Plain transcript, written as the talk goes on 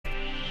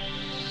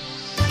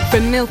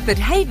From Milford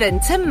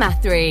Haven to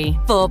Mathry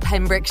for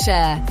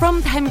Pembrokeshire.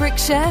 From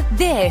Pembrokeshire,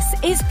 this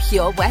is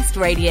Pure West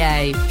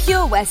Radio.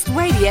 Pure West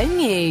Radio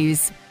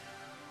News.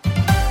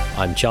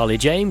 I'm Charlie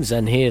James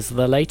and here's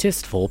the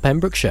latest for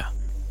Pembrokeshire.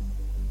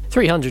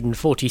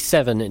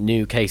 347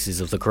 new cases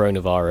of the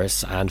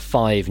coronavirus and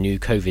 5 new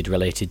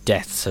COVID-related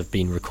deaths have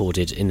been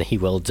recorded in the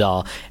Hywel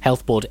Dda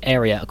Health Board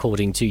area,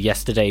 according to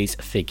yesterday's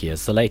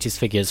figures. The latest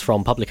figures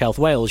from Public Health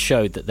Wales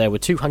showed that there were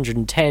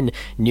 210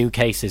 new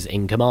cases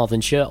in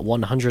Carmarthenshire,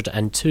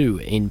 102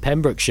 in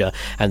Pembrokeshire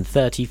and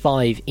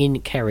 35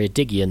 in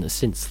Ceredigion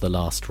since the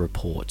last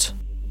report.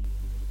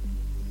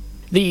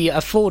 The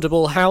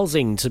affordable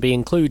housing to be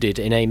included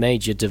in a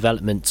major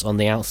development on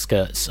the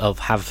outskirts of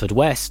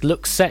Haverfordwest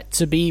looks set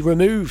to be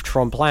removed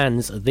from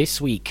plans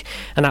this week.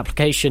 An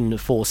application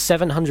for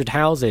 700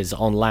 houses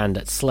on land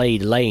at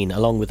Slade Lane,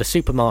 along with a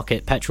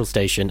supermarket, petrol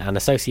station and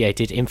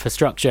associated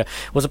infrastructure,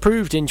 was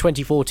approved in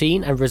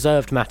 2014, and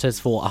reserved matters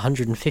for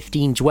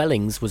 115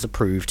 dwellings was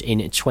approved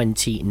in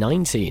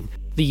 2019.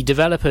 The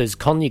developer's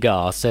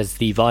Conygar says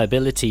the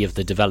viability of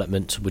the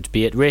development would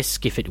be at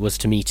risk if it was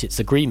to meet its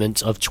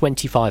agreement of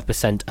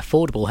 25%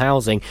 affordable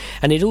housing,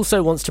 and it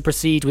also wants to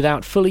proceed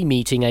without fully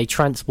meeting a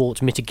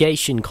transport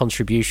mitigation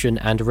contribution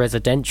and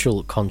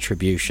residential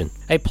contribution.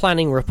 A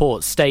planning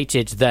report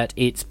stated that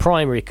its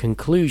primary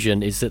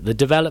conclusion is that the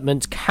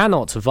development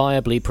cannot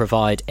viably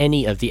provide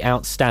any of the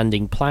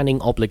outstanding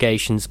planning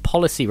obligations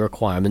policy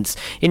requirements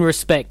in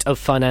respect of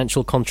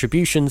financial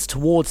contributions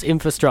towards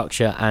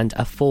infrastructure and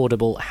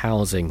affordable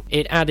housing.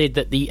 It added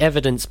that the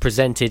evidence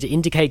presented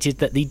indicated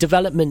that the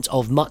development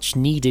of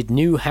much-needed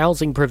new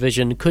housing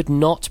provision could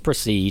not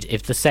proceed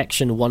if the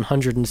Section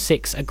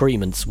 106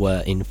 agreements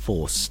were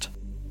enforced.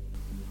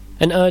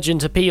 An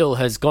urgent appeal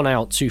has gone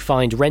out to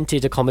find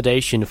rented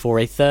accommodation for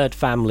a third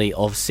family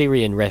of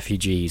Syrian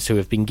refugees who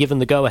have been given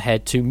the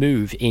go-ahead to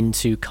move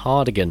into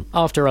Cardigan.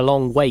 After a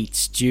long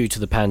wait due to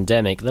the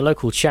pandemic, the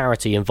local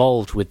charity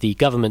involved with the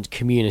government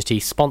community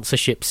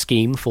sponsorship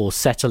scheme for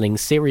settling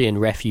Syrian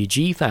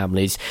refugee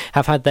families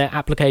have had their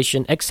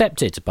application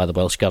accepted by the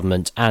Welsh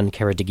Government and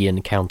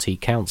Ceredigion County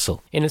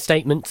Council. In a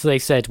statement, they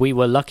said, "We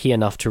were lucky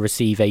enough to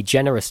receive a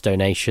generous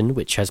donation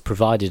which has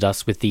provided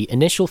us with the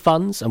initial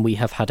funds, and we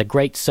have had a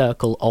great circle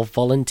of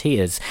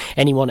volunteers.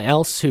 Anyone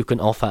else who can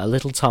offer a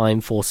little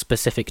time for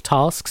specific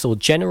tasks or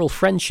general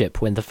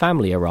friendship when the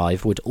family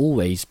arrive would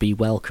always be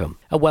welcome."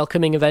 A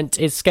welcoming event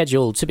is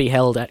scheduled to be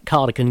held at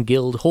Cardigan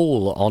Guild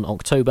Hall on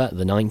October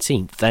the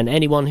 19th, and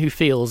anyone who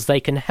feels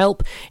they can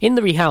help in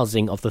the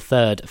rehousing of the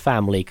third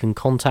family can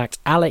contact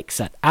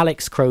Alex at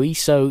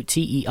alexcroiso,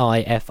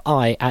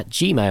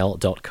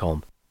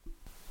 TEIFI@gmail.com.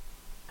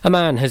 A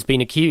man has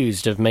been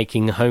accused of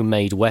making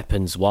homemade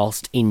weapons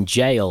whilst in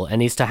jail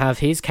and is to have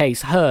his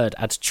case heard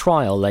at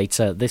trial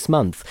later this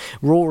month.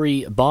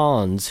 Rory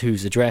Barnes,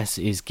 whose address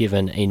is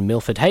given in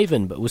Milford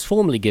Haven but was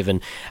formerly given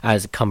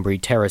as Cumbria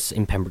Terrace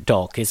in Pembroke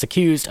Dock, is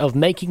accused of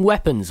making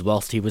weapons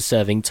whilst he was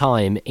serving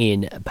time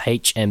in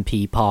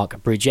HMP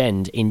Park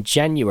Bridgend in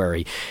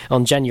January.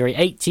 On January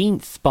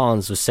 18th,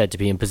 Barnes was said to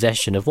be in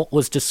possession of what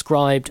was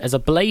described as a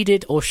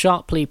bladed or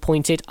sharply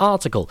pointed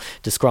article,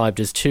 described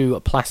as 2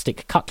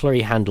 plastic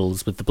cutlery handles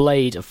with the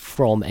blade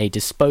from a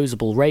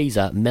disposable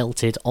razor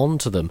melted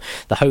onto them.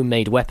 The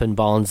homemade weapon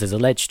Barnes is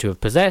alleged to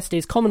have possessed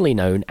is commonly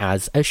known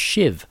as a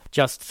shiv.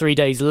 Just 3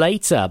 days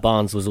later,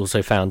 Barnes was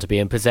also found to be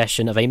in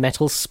possession of a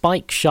metal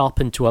spike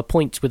sharpened to a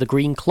point with a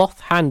green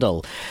cloth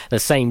handle. The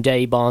same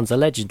day, Barnes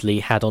allegedly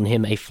had on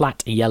him a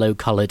flat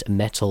yellow-coloured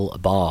metal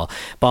bar.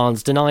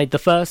 Barnes denied the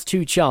first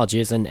 2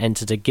 charges and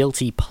entered a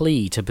guilty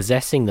plea to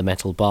possessing the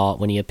metal bar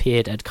when he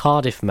appeared at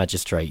Cardiff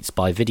Magistrates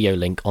by video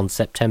link on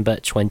September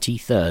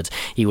 23rd.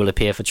 He will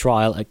appear for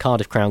trial at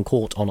Cardiff Crown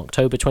Court on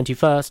October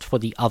 21st for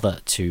the other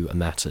 2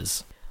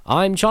 matters.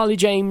 I'm Charlie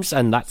James,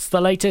 and that's the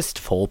latest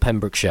for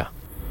Pembrokeshire.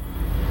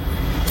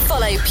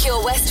 Follow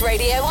Pure West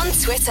Radio on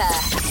Twitter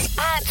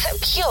at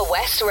Pure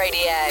West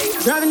Radio.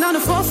 Driving down the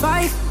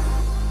 4-5,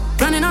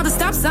 running all the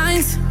stop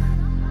signs.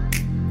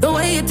 The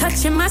way you're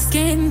touching my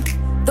skin,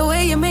 the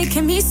way you're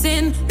making me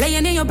sin,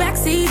 laying in your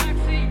backseat.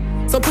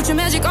 So put your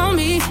magic on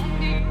me.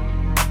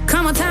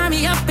 Come on, tie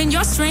me up in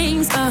your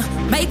strings.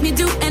 Make me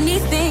do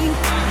anything.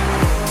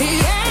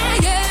 Yeah,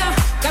 yeah.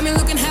 Got me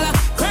looking hella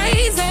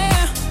crazy.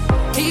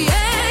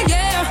 Yeah,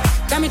 yeah.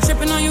 Got me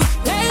tripping on you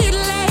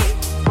lately.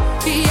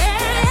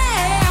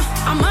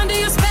 Yeah. I'm under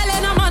your spell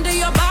and I'm under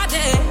your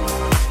body.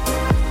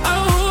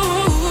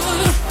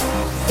 Oh,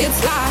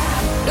 it's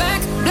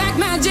like black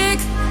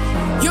magic.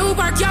 You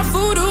work your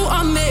voodoo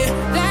on me.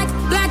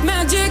 Black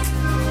magic.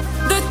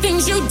 The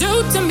things you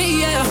do to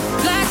me, yeah.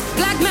 Black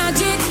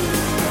magic.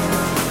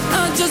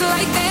 Just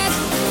like that.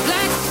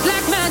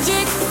 Black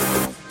magic.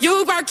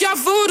 You work your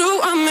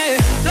voodoo on me.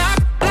 Black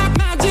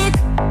magic.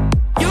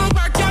 You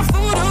work your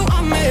voodoo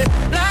on me.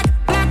 Black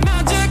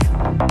magic.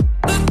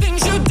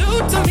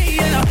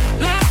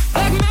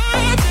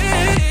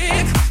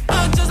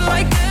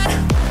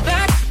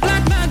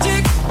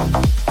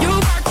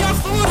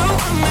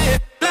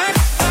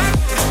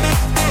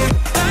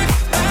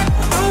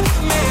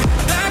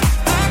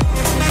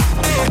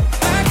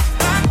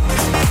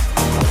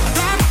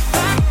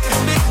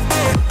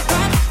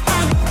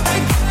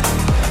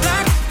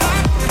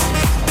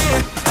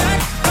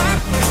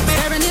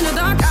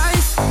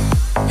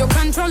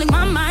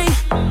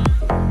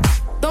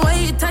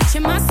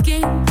 touching my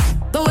skin,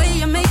 the way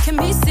you're making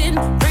me sin,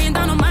 praying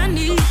down on my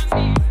knees,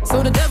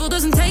 so the devil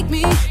doesn't take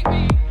me.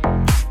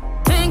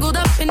 Tangled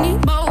up in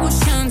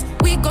emotions,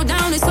 we go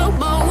down in slow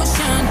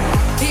motion.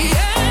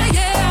 Yeah,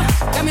 yeah,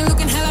 got me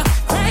looking hella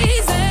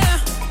crazy.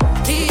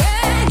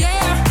 Yeah,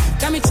 yeah,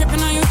 got me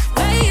tripping on you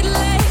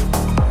lately.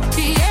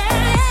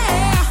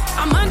 Yeah,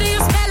 I'm under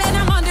your spell and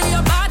I'm under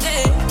your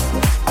body.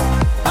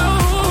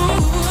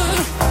 Oh,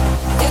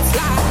 it's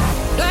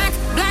like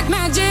black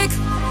magic.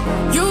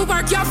 You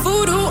work your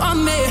voodoo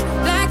on me.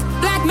 Black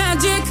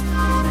magic.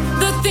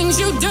 The things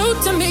you do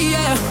to me,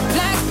 yeah.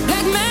 Black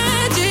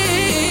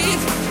magic.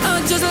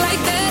 Just like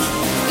that.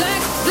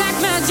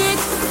 Black magic.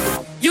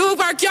 You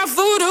work your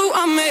voodoo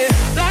on me.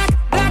 Black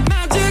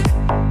magic.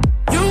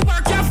 You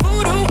work your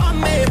voodoo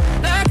on me.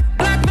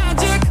 Black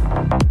magic.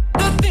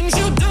 The things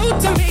you do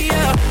to me,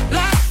 yeah.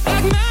 Black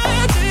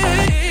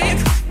magic.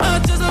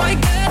 Just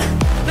like that.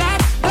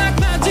 Black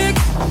magic.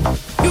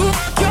 You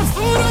work your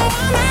voodoo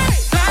on me.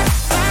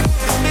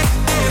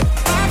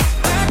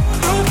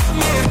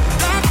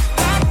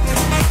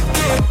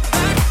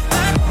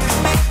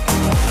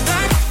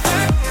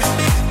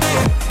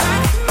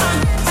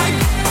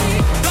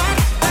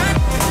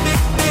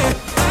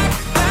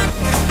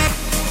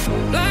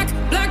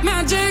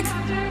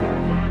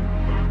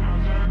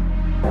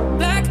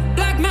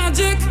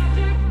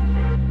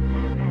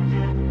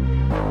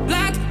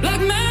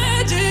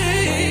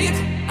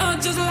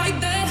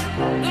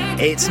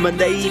 It's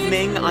Monday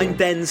evening, I'm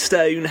Ben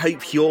Stone,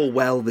 hope you're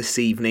well this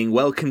evening.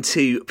 Welcome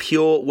to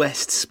Pure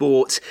West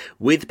Sport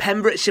with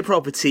Pembrokeshire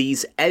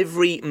Properties.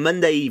 Every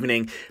Monday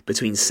evening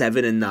between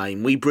 7 and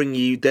 9 we bring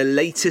you the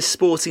latest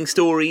sporting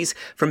stories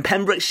from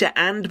Pembrokeshire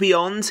and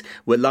beyond.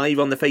 We're live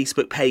on the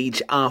Facebook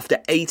page after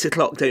 8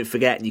 o'clock, don't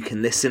forget, and you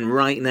can listen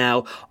right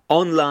now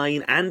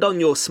online and on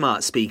your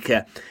smart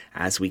speaker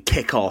as we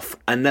kick off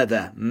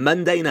another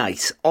Monday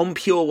night on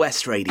Pure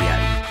West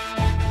Radio.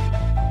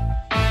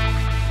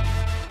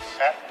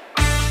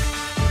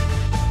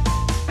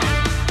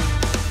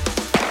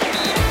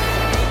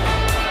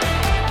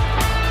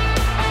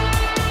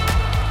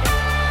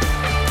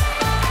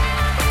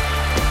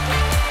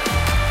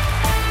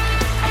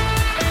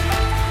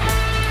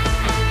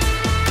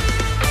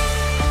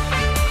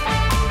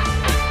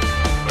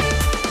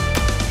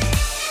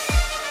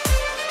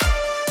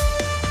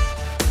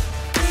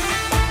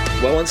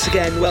 Well, once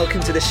again,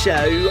 welcome to the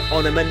show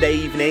on a Monday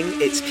evening.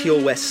 It's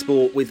Pure West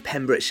Sport with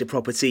Pembrokeshire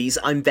Properties.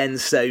 I'm Ben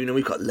Stone and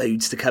we've got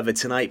loads to cover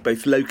tonight,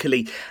 both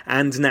locally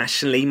and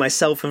nationally.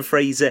 Myself and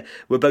Fraser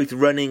were both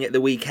running at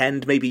the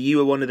weekend. Maybe you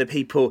were one of the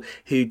people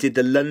who did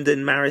the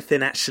London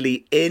Marathon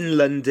actually in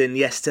London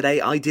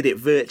yesterday. I did it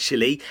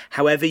virtually.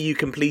 However, you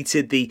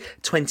completed the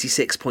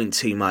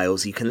 26.2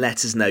 miles. You can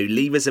let us know.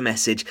 Leave us a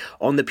message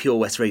on the Pure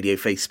West Radio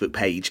Facebook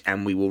page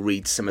and we will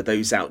read some of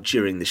those out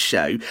during the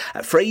show.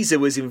 Fraser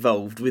was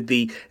involved with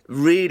the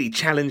really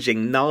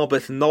challenging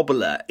Narberth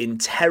Nobbler in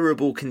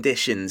terrible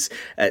conditions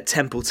at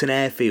Templeton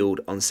Airfield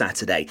on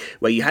Saturday,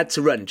 where you had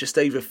to run just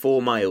over 4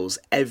 miles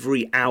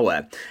every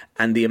hour.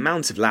 And the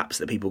amount of laps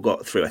that people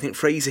got through, I think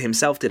Fraser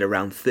himself did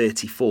around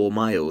 34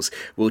 miles.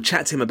 We'll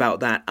chat to him about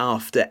that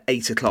after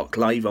 8 o'clock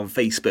live on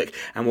Facebook.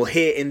 And we'll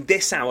hear in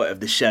this hour of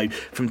the show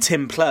from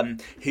Tim Plum,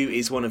 who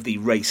is one of the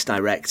race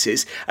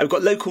directors. I've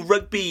got local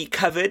rugby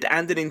covered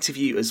and an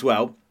interview as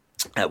well.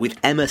 With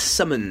Emma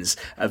Summons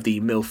of the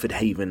Milford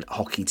Haven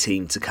hockey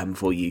team to come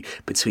for you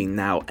between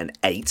now and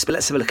 8. But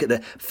let's have a look at the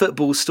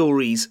football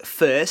stories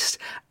first.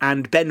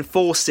 And Ben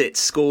Fawcett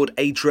scored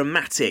a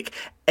dramatic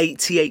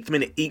 88th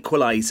minute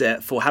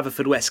equaliser for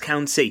Haverfordwest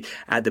County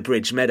at the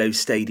Bridge Meadows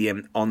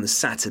Stadium on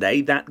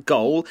Saturday. That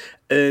goal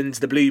earned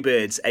the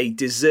Bluebirds a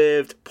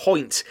deserved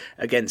point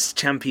against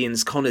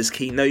champions Connors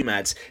Quay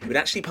Nomads, who had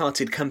actually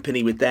parted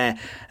company with their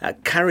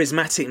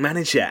charismatic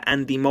manager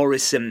Andy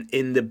Morrison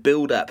in the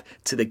build-up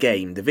to the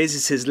game. The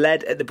visitors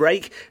led at the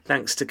break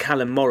thanks to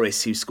Callum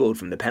Morris, who scored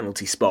from the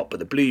penalty spot, but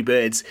the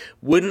Bluebirds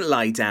wouldn't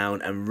lie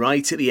down, and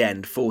right at the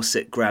end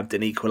Fawcett grabbed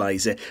an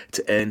equaliser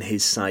to earn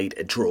his side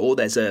a draw.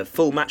 There's a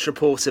full match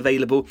report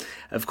available,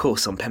 of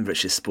course, on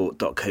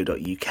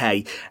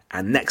pembrokeshiresport.co.uk.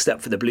 And next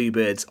up for the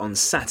Bluebirds on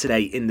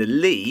Saturday in the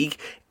league,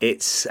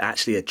 it's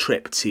actually a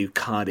trip to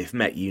Cardiff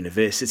Met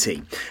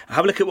University. I'll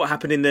have a look at what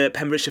happened in the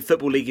Pembrokeshire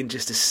Football League in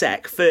just a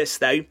sec. First,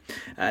 though,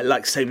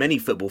 like so many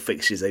football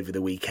fixtures over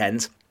the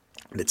weekend,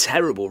 the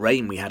terrible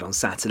rain we had on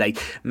Saturday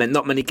meant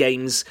not many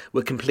games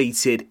were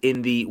completed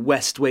in the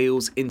West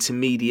Wales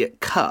Intermediate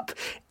Cup.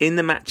 In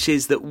the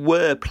matches that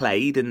were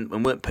played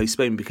and weren't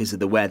postponed because of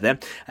the weather,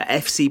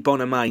 FC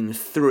Bonamine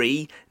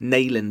 3,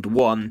 Neyland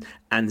 1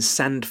 and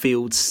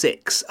Sandfield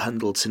 6,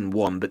 Hundleton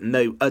 1, but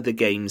no other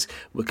games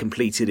were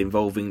completed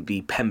involving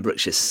the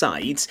Pembrokeshire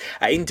sides.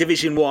 In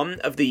Division 1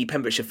 of the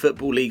Pembrokeshire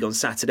Football League on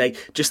Saturday,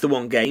 just the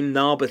one game,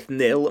 Narberth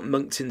 0,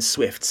 Monkton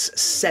Swifts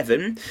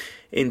 7.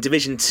 In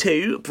Division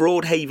 2,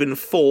 Broadhaven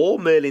 4,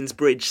 Merlin's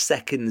Bridge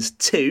Seconds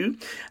 2,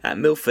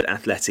 Milford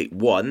Athletic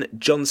 1,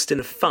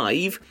 Johnston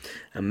 5,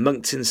 and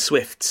Monkton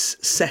Swifts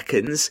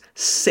Seconds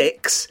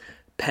 6,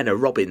 Penna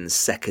Robbins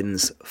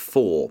Seconds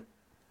 4.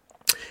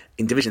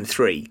 In Division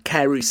 3,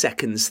 Carew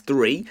seconds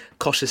 3,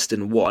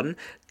 Cosheston 1,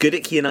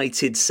 Goodwick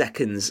United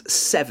seconds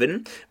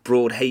 7,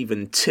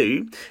 Broadhaven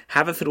 2,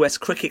 Haverfordwest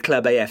Cricket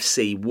Club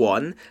AFC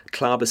 1,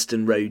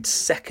 Clarbeston Road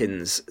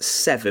seconds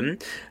 7,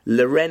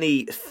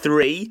 Loreni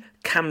 3,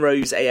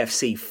 Camrose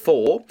AFC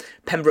 4,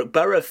 Pembroke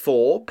Borough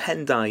 4,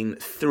 Pendine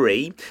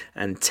 3,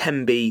 and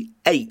Tenby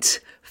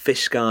 8,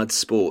 Fishguard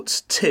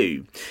Sports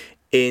 2.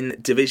 In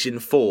Division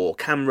 4,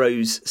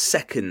 Camrose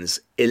seconds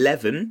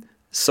 11,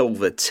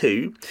 Solver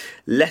 2,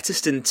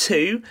 Letterston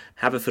 2,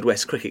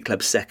 Haverfordwest Cricket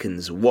Club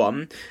seconds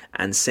 1,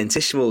 and St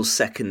Ishmael's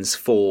seconds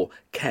 4,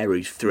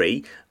 Carew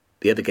 3.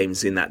 The other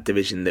games in that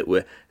division that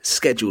were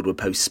scheduled were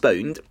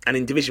postponed. And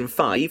in Division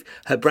 5,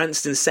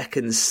 Herbranston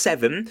seconds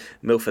 7,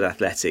 Milford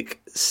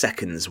Athletic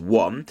seconds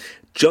 1,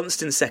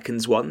 Johnston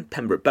seconds 1,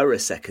 Pembroke Borough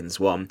seconds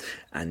 1,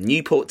 and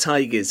Newport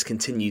Tigers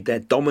continued their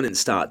dominant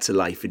start to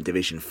life in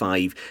Division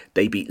 5.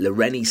 They beat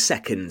Loreni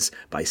seconds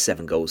by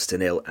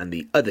 7-0, and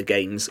the other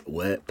games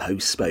were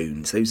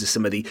postponed. Those are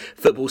some of the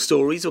football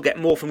stories. We'll get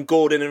more from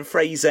Gordon and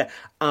Fraser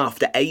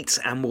after 8,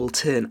 and we'll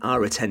turn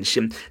our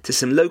attention to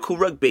some local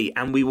rugby,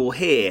 and we will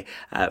hear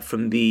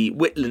from the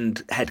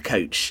Whitland head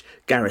coach,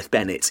 Gareth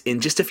Bennett, in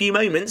just a few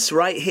moments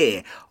right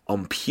here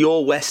on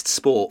Pure West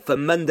Sport for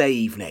Monday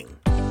evening.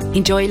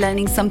 Enjoy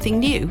learning something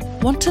new?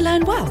 Want to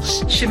learn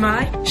Welsh?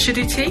 Shemai,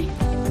 Shuduti?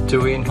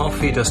 Dwi'n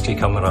hoffi dysgu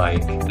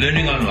Cymraeg.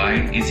 Learning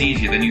online is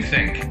easier than you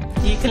think.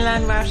 You can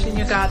learn Welsh in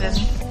your garden.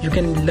 You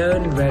can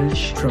learn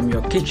Welsh from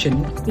your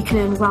kitchen. You can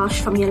learn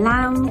Welsh from your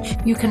lounge.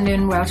 You can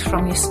learn Welsh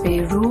from your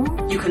spare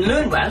room. You can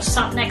learn Welsh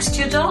sat next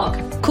to your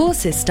dog.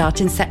 Courses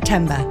start in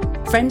September.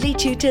 Friendly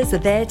tutors are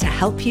there to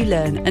help you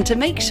learn and to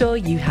make sure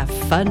you have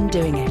fun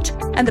doing it.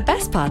 And the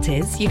best part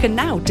is, you can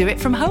now do it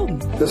from home.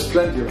 There's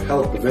plenty of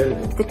help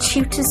available. The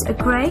tutors are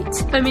great.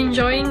 I'm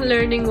enjoying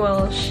learning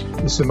Welsh.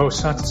 It's the most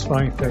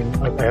satisfying thing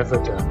I've ever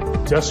done.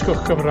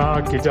 Dysgwch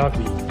Cymraeg gyda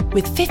fi.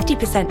 With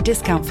 50%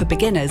 discount for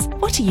beginners,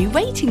 what are you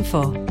waiting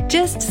for?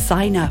 Just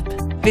sign up.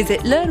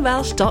 Visit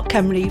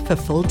learnwelsh.cymru for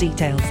full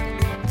details.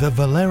 The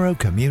Valero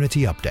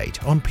Community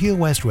Update on Pure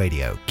West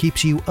Radio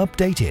keeps you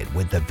updated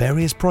with the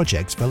various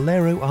projects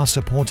Valero are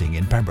supporting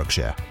in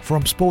Pembrokeshire,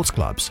 from sports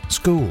clubs,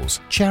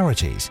 schools,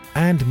 charities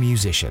and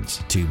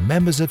musicians to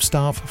members of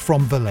staff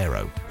from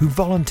Valero who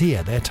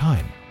volunteer their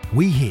time.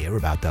 We hear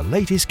about the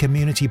latest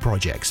community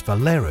projects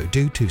Valero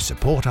do to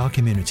support our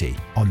community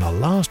on the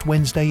last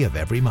Wednesday of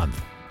every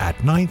month at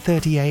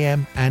 9:30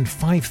 a.m. and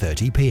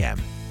 5:30 p.m.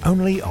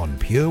 only on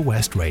Pure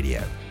West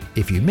Radio.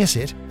 If you miss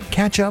it,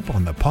 catch up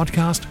on the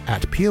podcast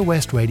at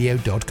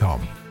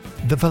purewestradio.com.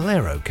 The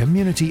Valero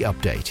Community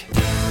Update.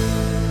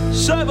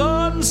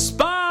 7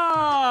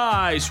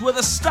 Spice, where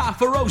the staff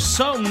are oh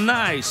so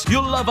nice.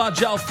 You'll love our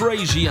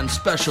jalfrezi and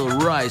special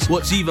rice.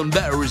 What's even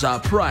better is our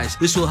price.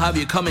 This will have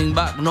you coming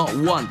back not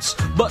once,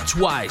 but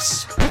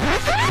twice.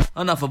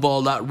 Enough of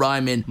all that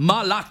rhyming.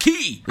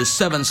 Malaki! The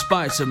 7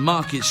 Spice of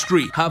Market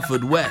Street,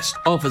 Haverfordwest,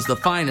 offers the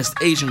finest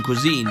Asian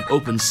cuisine,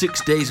 open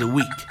 6 days a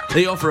week.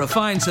 They offer a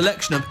fine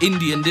selection of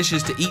Indian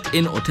dishes to eat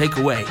in or take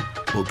away.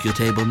 Book your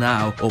table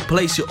now or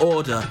place your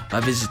order by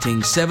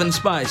visiting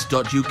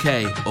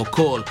 7spice.uk or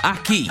call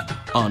Aki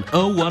on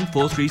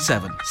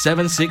 01437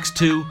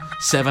 762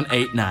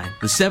 789.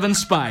 The 7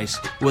 Spice,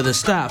 where the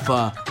staff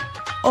are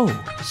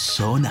oh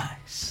so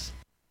nice.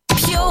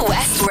 Pure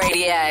West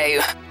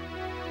Radio.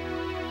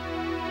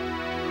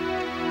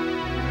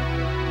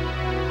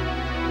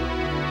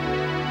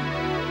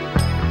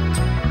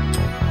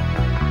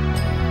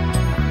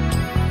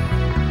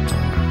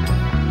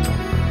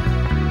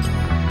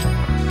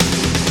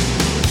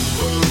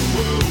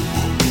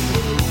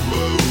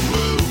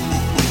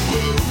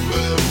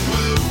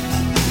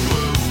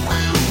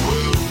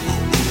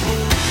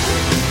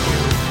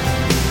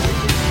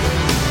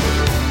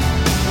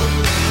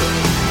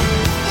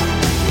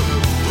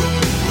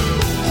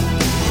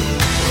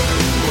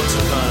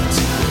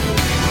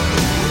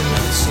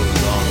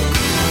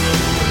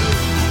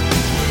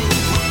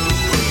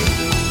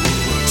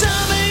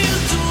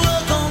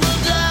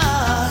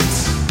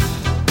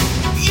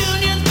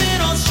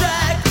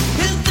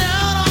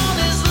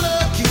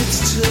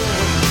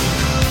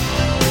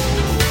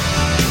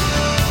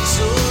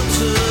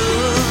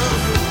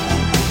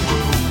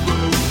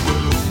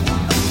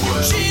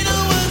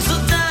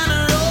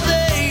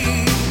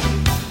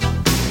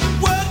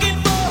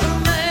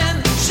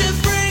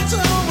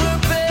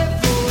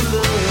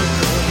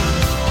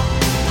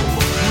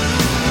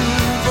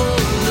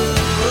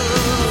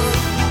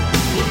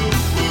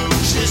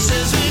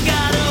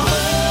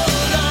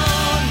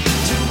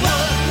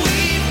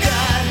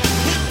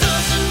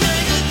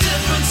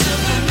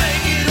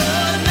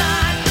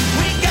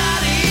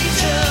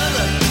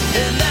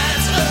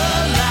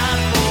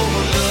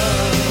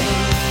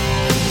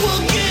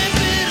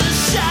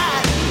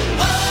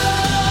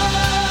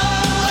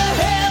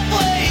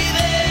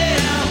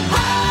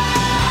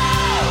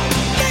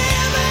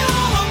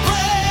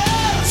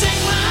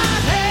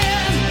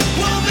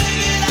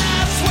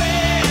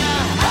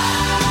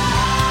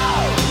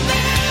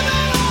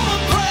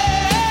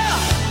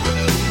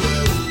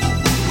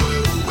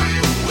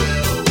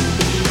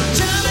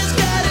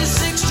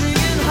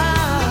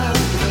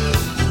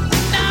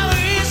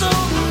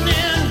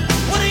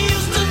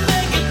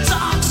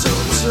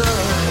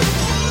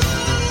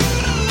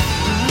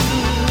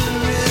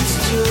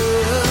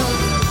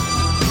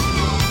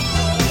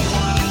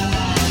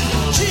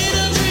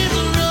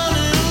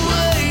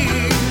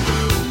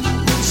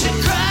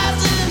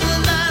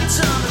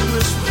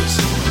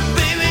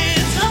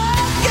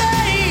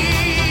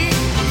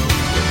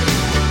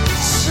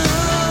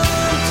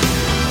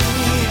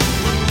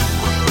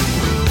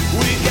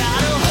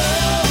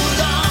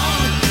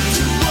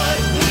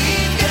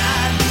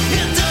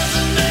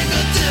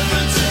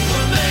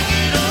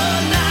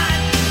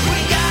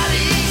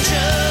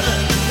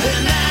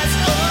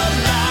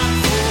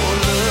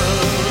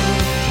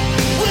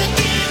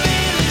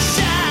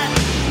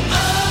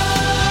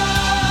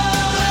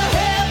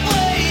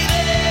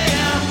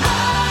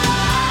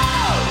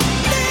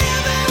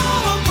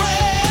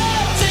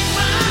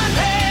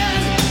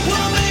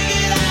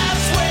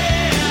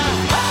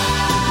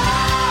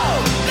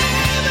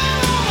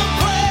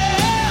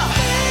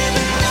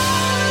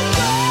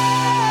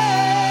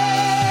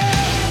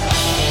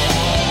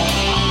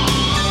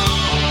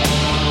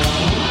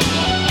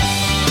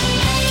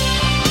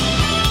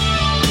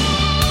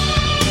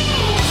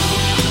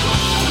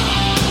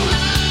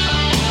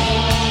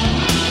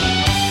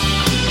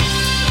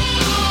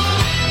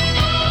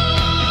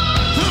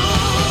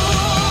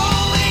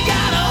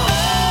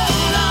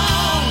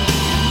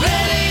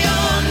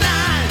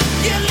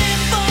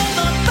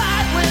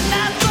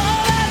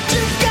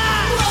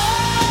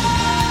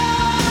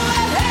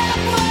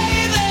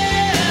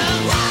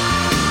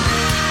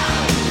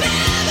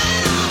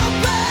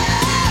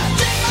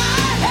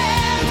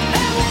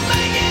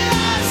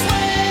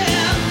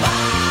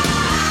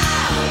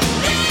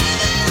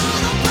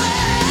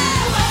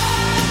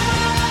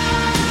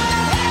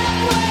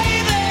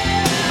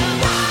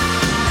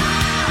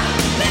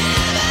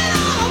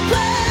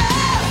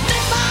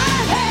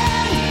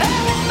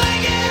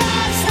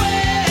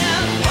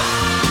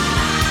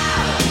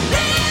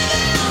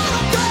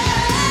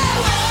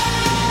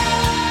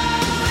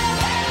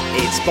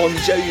 Bon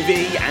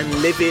Jovi and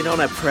Living on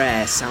a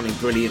Prayer, sounding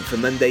brilliant for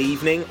Monday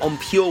evening on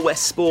Pure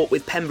West Sport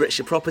with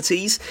Pembrokeshire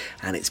Properties.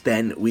 And it's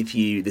Ben with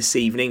you this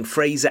evening.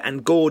 Fraser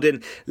and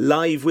Gordon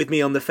live with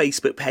me on the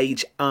Facebook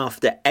page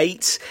after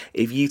 8.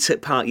 If you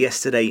took part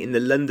yesterday in the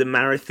London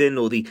Marathon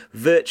or the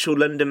virtual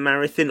London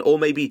Marathon or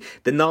maybe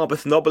the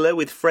Narberth Nobler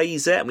with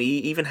Fraser, and we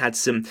even had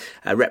some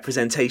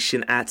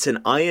representation at an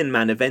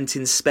Ironman event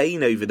in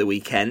Spain over the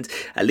weekend,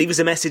 leave us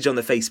a message on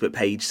the Facebook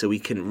page so we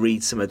can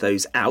read some of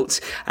those out.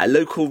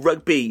 Local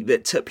rugby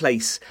that took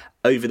place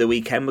over the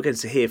weekend. We're going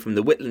to hear from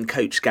the Whitland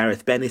coach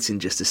Gareth Bennett in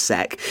just a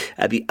sec.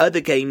 The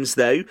other games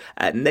though,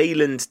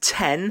 Neyland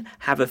 10,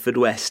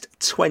 Haverfordwest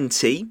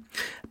 20,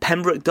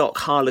 Pembroke Dock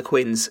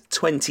Harlequins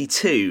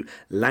 22,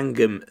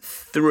 Langham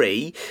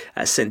 3,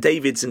 St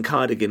David's and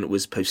Cardigan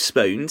was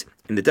postponed.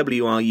 In the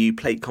WRU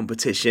plate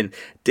competition,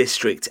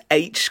 District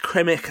H,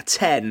 Cremych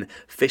 10,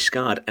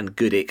 Fishguard and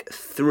Goodwick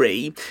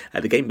 3.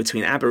 The game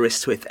between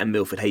Aberystwyth and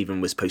Milford Haven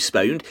was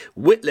postponed.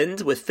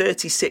 Whitland were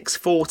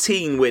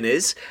 36-14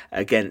 winners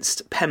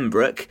against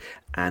Pembroke.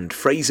 And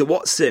Fraser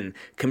Watson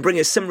can bring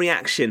us some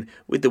reaction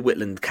with the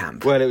Whitland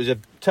camp. Well, it was a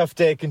tough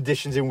day of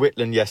conditions in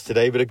Whitland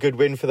yesterday, but a good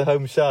win for the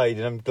home side.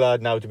 And I'm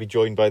glad now to be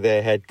joined by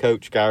their head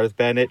coach, Gareth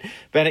Bennett.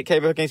 Bennett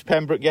came up against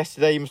Pembroke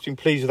yesterday. You must have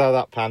been pleased with how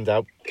that panned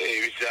out.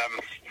 It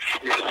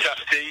was a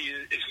tough day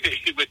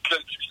in Whitland, to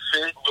be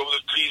fair. What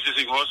was pleased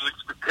as it was,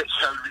 the pitch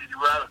held really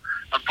well.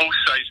 And both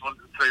sides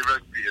wanted to play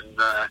rugby, and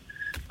that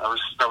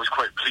was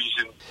quite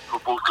pleasing for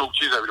both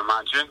coaches, I would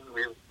imagine. I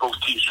mean, both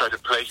teams tried to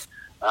play.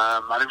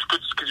 And it was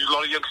good because there was a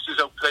lot of youngsters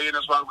out playing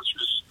as well, which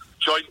was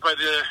joined by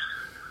the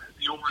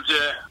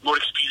older, more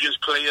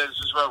experienced players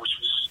as well, which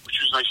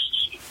was nice to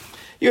see.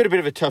 You had a bit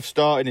of a tough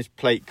start in this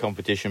plate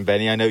competition,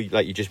 Benny. I know,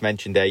 like you just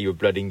mentioned there, you were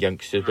blooding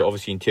youngsters, but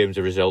obviously in terms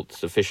of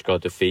results, the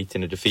Fishguard defeat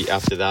and a defeat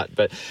after that.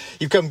 But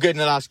you've come good in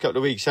the last couple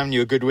of weeks, haven't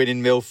you? A good win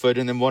in Milford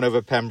and then one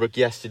over Pembroke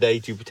yesterday,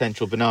 2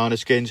 potential banana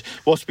skins.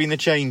 What's been the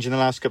change in the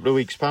last couple of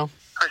weeks, pal?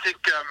 I think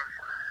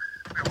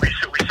we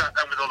sat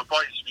down with all the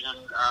boys.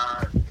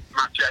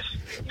 Matt Jess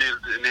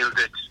nailed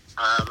it.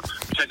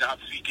 We tend to have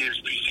 3 games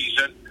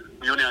pre-season.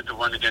 We only had the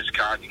one against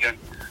Cardigan.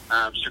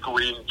 So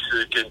going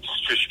into against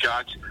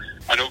Fishguard,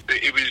 I know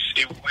we were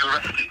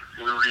rusty.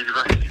 We were really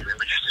rusty.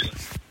 We just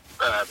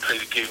didn't play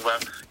the game well.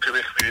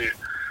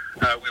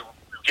 We were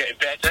getting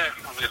better.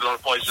 We had a lot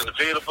of boys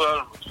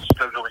unavailable.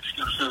 Still no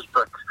excuses,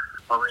 but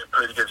when we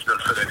played against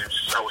Milford, and it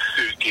was our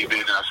 3rd game in,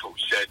 and that's what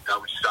we said. Now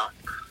we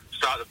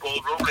start the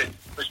ball rolling.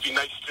 It's been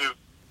nice to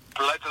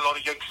blood a lot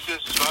of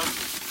youngsters as well,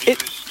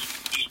 because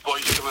these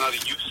boys coming out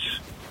of youth.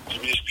 I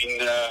mean,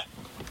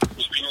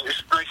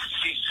 it's nice to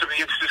see some of the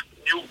youngsters,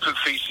 new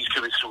faces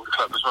coming through the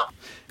club as well.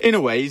 In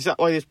a way, is that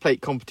why this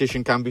plate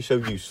competition can be so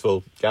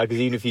useful? Because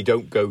even if you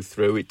don't go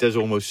through, it does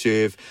almost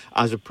serve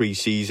as a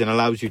pre-season,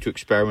 allows you to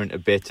experiment a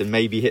bit and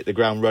maybe hit the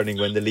ground running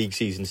when the league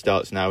season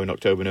starts now in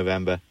October,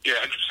 November. Yeah,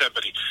 100%,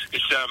 buddy.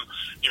 It's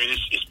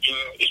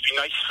been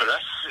nice for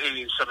us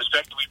in some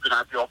respect. We've been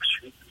had the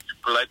opportunity to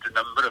blood a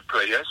number of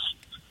players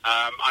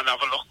and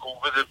have a look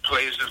over the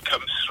players that have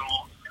come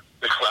through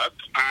the club,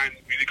 and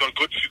we've got a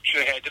good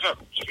future ahead of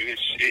them. So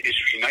it's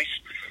really nice,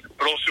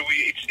 but also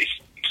it's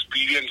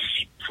experience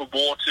for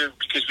water,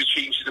 because we're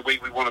changing the way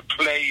we want to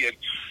play, and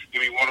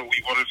we want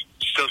to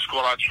still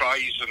score our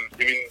tries. And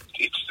I mean,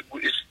 it's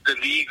the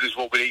league is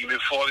what we're aiming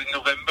for in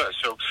November.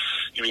 So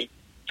I mean,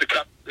 the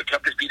cup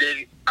has been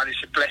there, and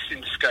it's a blessing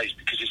in disguise,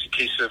 because it's a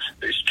case of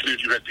it's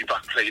community rugby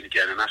back playing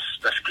again, and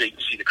that's great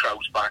to see the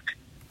crowds back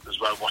as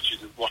well, watching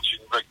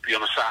rugby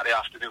on a Saturday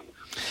afternoon.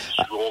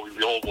 We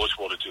always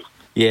want to do.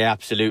 Yeah,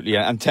 absolutely.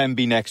 And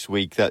Tenby next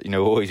week, that,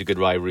 always a good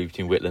rivalry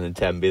between Whitland and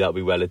Tenby. That'll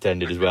be well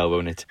attended as well,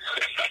 won't it?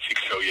 I think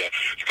so, yeah.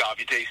 It's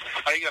Derby days.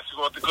 I think that's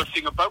what the good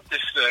thing about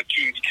this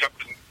Community Cup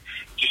in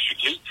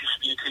District 8 is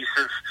a case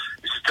of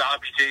it's a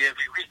Derby day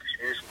every week.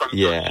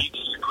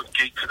 It's a good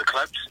gig for the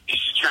clubs.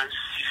 It's a chance to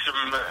see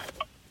some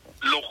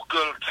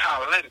local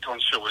talent on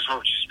show as well,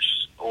 which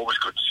is always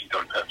good to see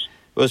down there.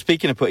 Well,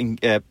 speaking of putting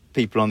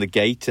people on the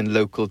gate and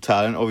local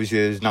talent, obviously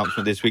there's an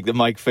announcement this week that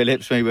Mike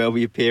Phillips may well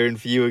be appearing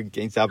for you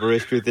against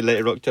Aberystwyth in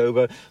later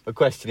October. My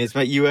question is,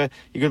 mate, you're going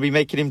to be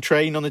making him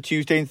train on the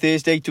Tuesday and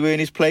Thursday to earn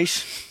his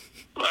place?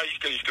 Well, he's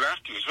going to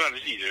have to as well,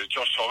 isn't he?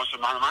 Josh Thomas, a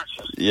man of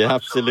matches. Yeah,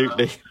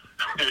 absolutely. Celeste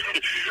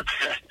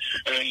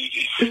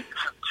is going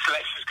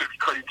to be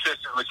quite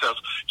interested in myself,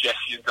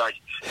 Jesse and I,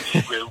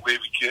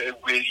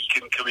 where he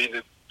can come in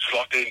and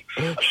slot in.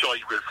 I'm sure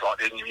he will slot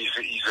in.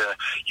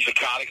 He's a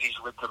character. He's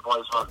a Whitland boy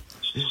as well.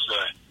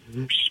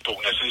 Which is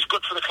bonus. And it's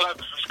good for the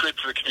club. It's good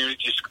for the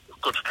community. It's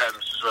good for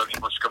parents as well. He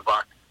wants to come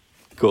back.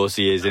 Of course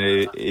he is, and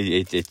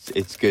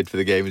it's good for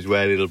the game as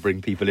well. It'll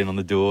bring people in on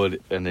the door,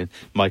 and then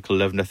Michael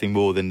will love nothing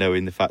more than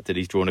knowing the fact that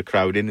he's drawn a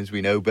crowd in, as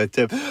we know. But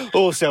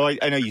also, I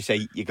know you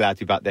say you're glad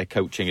to be back there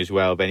coaching as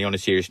well, Benny. On a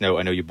serious note,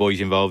 I know your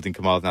boys involved in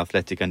Carmarthen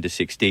Athletic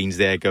under-16s.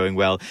 They're going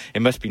well.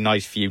 It must be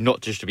nice for you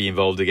not just to be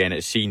involved again at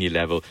a senior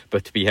level,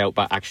 but to be helped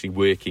by actually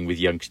working with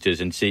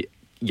youngsters and see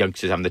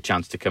youngsters having the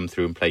chance to come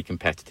through and play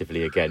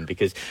competitively again,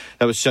 because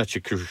that was such a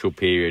crucial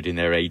period in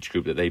their age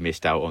group that they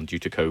missed out on due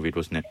to COVID,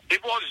 wasn't it?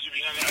 It was.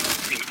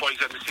 I mean, boys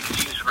under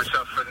 16s for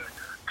myself and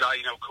Guy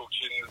now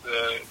coaching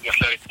the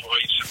athletic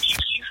boys from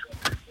 16s.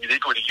 They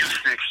go to youth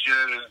next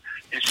year, and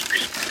it's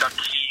that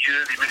key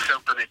year. They miss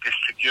out on their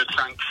district year.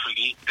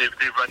 Thankfully, they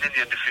run in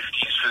the under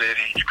 15s for their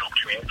age group.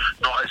 I mean,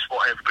 not as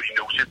what everybody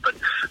knows it, but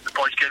the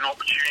boys get an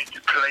opportunity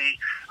to play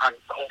and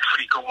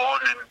hopefully go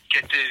on and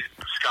get the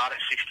scar at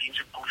 16s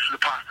and go through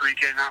the pathway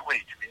again that way.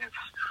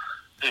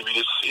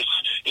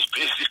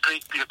 It's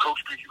great to be a coach,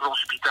 but you can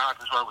also be dad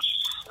as well, which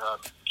is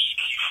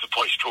key for the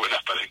boys growing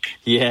up, I think.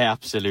 Yeah,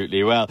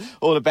 absolutely. Well,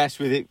 all the best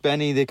with it,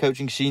 Benny, the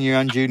coaching senior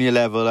and junior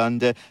level,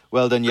 and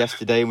well done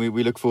yesterday, and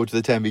we look forward to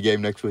the Tenby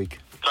game next week.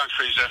 Thanks,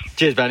 Fraser.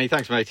 Cheers, Benny.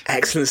 Thanks, mate.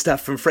 Excellent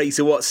stuff from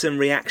Fraser Watson.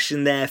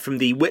 Reaction there from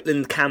the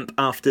Whitland camp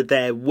after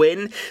their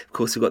win. Of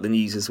course, we've got the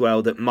news as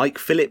well that Mike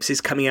Phillips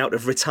is coming out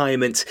of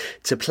retirement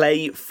to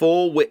play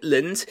for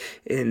Whitland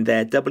in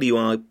their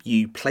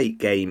WRU plate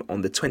game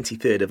on the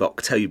 23rd of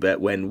October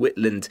when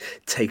Whitland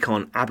take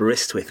on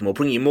Aberystwyth. And we'll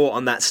bring you more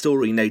on that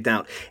story, no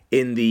doubt,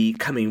 in the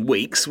coming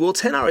weeks. We'll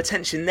turn our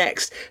attention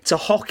next to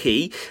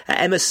hockey.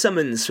 Emma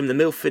Summons from the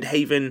Milford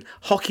Haven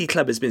Hockey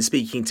Club has been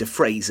speaking to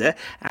Fraser,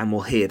 and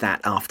we'll hear that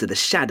after the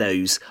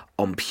Shadows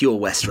on Pure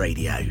West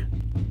Radio.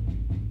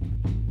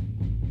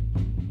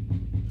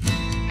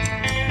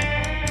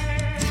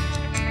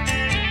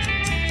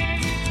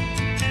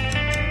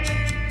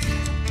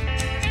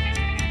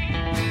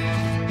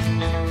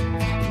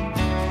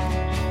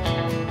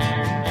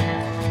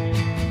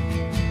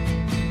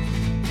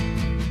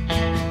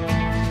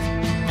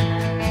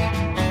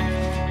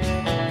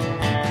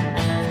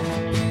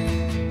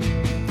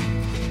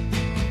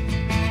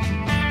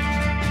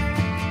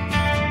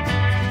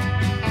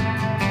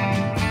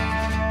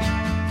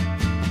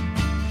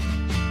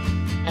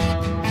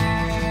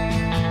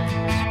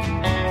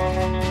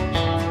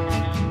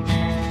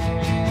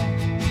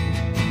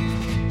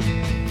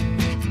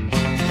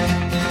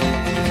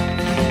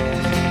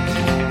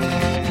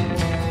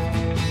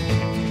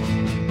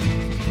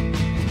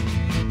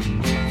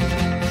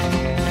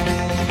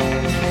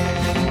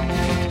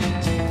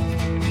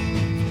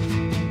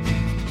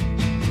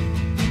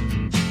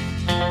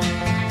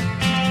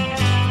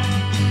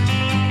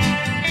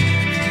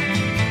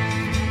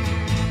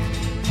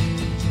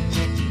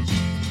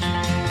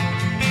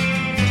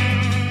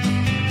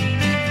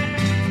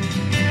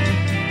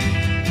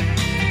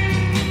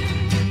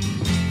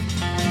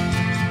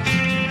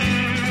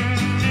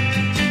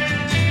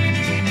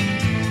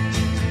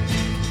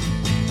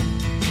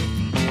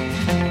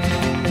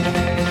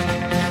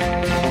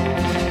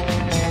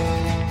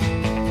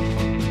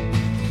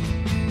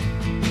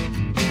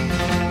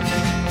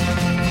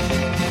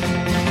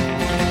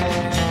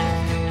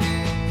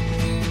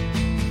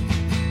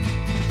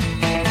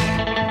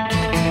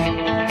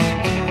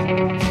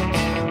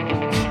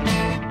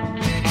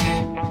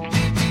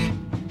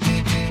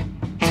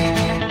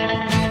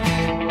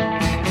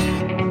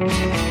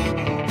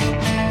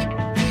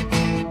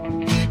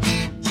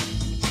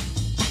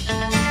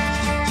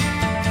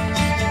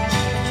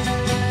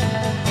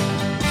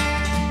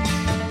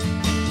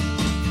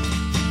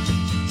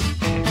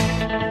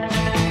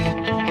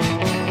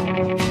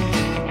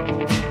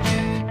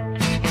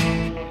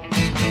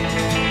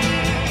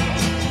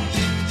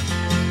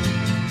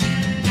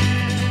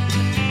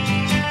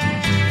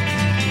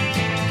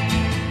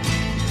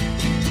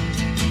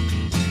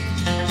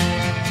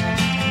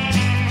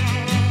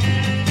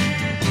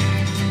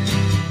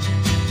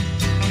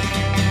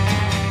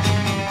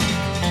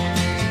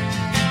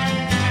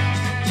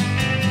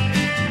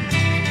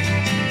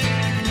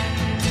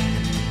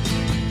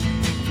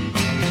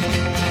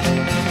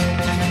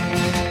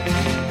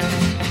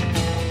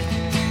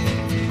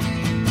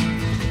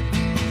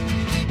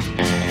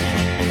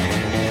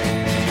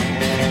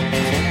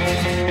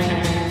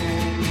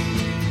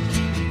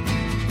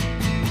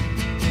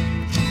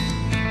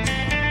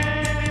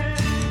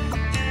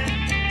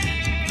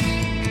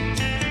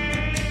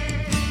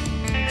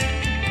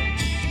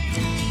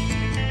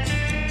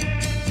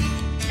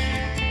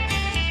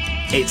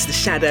 It's the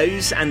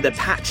Shadows and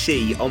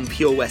Apache on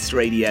Pure West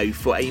Radio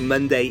for a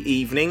Monday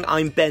evening.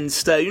 I'm Ben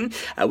Stone.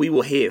 We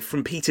will hear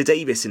from Peter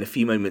Davis in a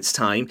few moments'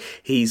 time.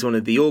 He's one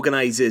of the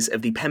organisers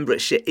of the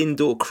Pembrokeshire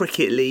Indoor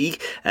Cricket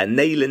League.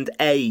 Neyland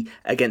A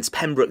against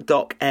Pembroke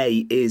Dock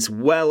A is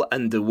well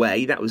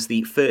underway. That was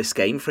the first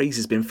game.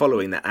 Fraser's been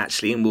following that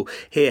actually, and we'll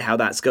hear how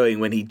that's going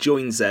when he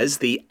joins us.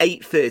 The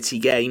 8:30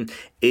 game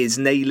is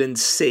Neyland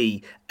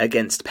C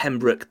against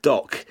Pembroke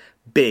Dock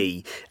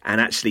B, and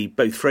actually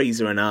both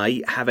Fraser and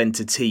I have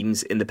entered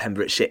teams in the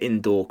Pembrokeshire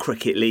Indoor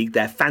Cricket League,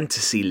 their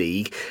fantasy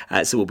league,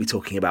 so we'll be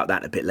talking about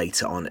that a bit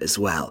later on as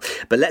well.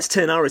 But let's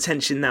turn our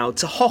attention now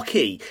to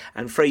hockey,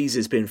 and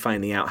Fraser's been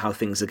finding out how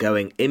things are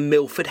going in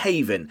Milford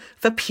Haven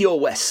for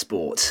Pure West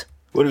Sport.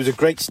 Well, it was a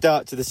great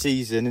start to the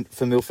season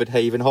for Milford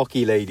Haven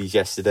hockey ladies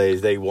yesterday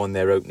as they won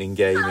their opening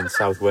game in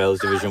South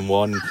Wales Division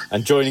 1.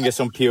 And joining us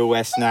on Pure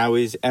West now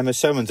is Emma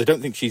Summons. I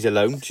don't think she's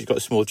alone. She's got a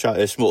small child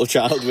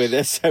with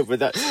her, so but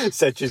that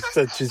such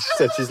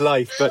is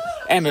life. But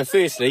Emma,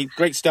 firstly,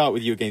 great start for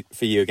you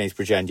against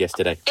Bridgend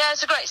yesterday. Yeah,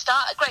 it's a great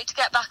start. Great to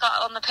get back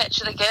out on the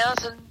pitch with the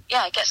girls, and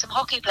get some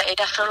hockey played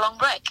after a long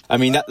break. I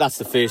mean, that's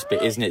the first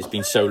bit, isn't it? It's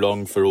been so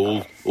long for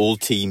all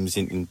teams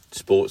in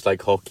sports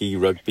like hockey,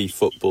 rugby,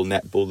 football,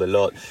 netball, a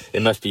lot.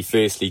 It must be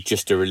firstly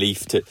just a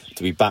relief to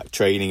be back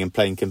training and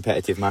playing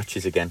competitive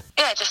matches again.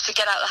 Yeah, just to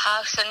get out of the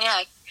house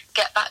and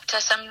get back to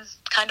some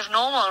kind of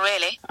normal,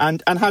 really.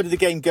 And how did the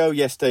game go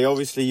yesterday?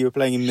 Obviously, you were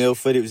playing in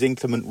Milford. It was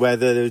inclement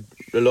weather. There was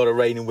a lot of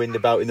rain and wind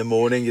about in the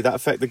morning. Did that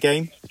affect the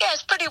game? Yeah,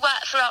 it's pretty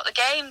wet throughout the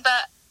game,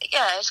 but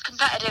it's a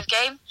competitive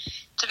game.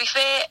 To be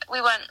fair,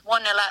 we went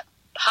 1-0 up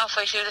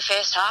halfway through the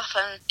first half,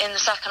 and in the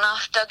second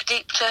half dug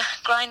deep to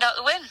grind out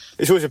the win.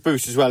 It's always a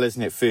boost as well,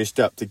 isn't it,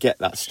 first up to get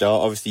that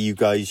start? Obviously you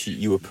guys,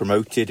 you were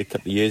promoted a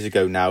couple of years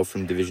ago now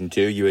from Division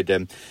 2. You had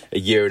a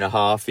year and a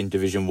half in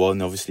Division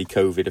 1. Obviously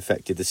COVID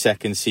affected the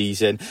second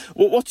season.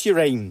 What's your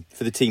aim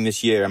for the team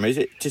this year, Emma? Is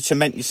it to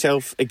cement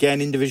yourself again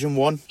in Division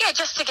 1? Yeah,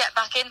 just to get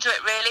back into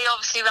it, really.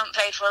 Obviously we haven't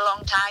played for a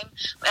long time.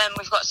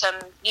 We've got some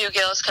new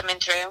girls coming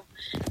through,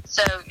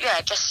 so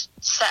just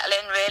settle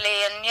in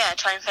really and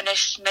try and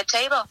finish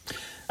mid-table.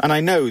 And I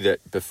know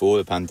that before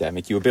the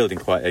pandemic you were building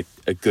quite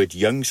a good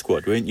young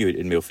squad, weren't you,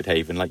 in Milford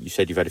Haven? Like you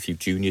said, you've had a few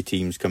junior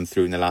teams come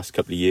through in the last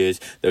couple of years.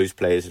 Those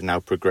players have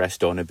now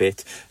progressed on a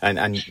bit,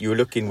 and you were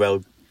looking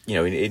well,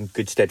 in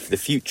good stead for the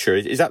future.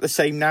 Is that the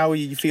same now? Are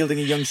you fielding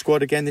a young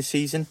squad again this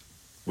season?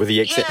 With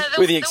the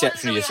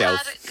exception of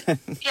yourself.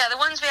 The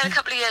ones we had a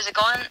couple of years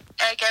ago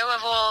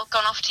have all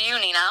gone off to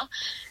uni now.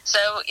 So,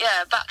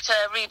 back to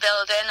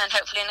rebuilding, and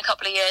hopefully in a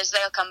couple of years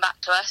they'll come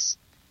back to us.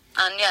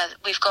 And,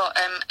 we've got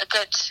a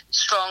good,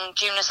 strong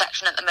junior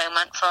section at the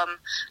moment from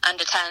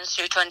under-10s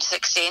through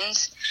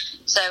 2016s.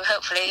 So,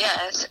 hopefully,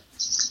 it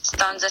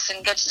stands us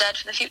in good stead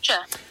for the future.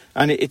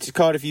 And it's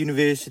Cardiff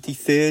University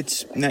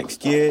thirds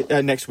next week.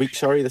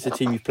 That's a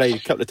team you've played a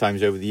couple of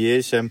times over the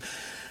years.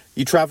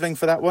 You travelling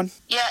for that one?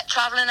 Yeah,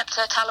 travelling up to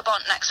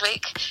Talabont next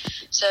week.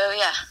 So,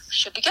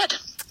 should be good.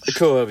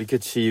 Cool, it'll be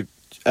good to see you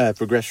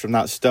progress from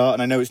that start.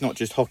 And I know it's not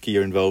just hockey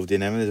you're involved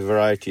in, Emma. There's a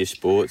variety of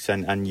sports,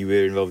 and you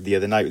were involved the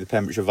other night with the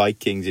Pembrokeshire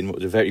Vikings in what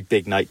was a very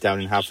big night down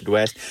in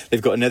Haverfordwest.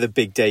 They've got another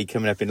big day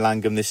coming up in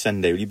Langham this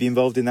Sunday. Will you be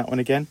involved in that one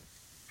again?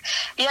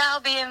 Yeah, I'll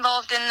be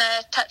involved in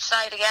the touch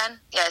side again.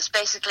 Yeah, it's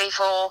basically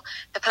for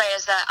the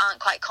players that aren't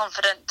quite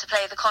confident to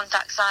play the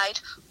contact side,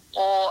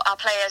 or our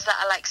players that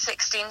are like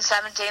 16,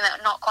 17 that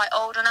are not quite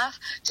old enough,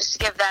 just to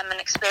give them an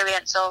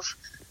experience of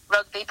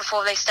rugby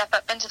before they step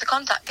up into the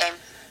contact game.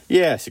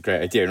 Yeah, it's a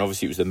great idea, and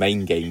obviously it was the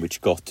main game which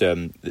got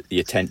the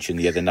attention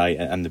the other night,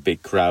 and the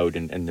big crowd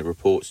and the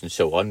reports and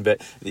so on.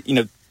 But,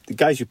 the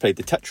guys who played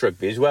the touch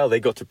rugby as well, they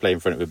got to play in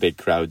front of a big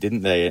crowd,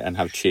 didn't they, and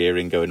have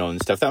cheering going on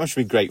and stuff. That must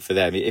have been great for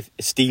them,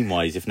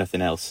 esteem-wise, if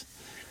nothing else.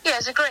 Yeah,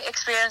 it's a great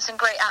experience and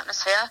great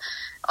atmosphere.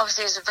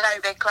 Obviously, there's a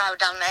very big crowd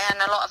down there, and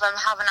a lot of them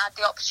haven't had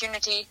the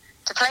opportunity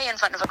to play in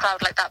front of a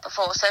crowd like that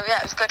before. So,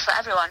 it was good for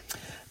everyone.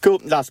 Cool.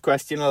 Last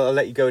question. I'll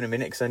let you go in a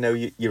minute, because I know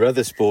your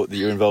other sport that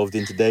you're involved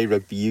in today,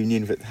 rugby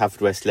union with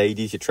Haverfordwest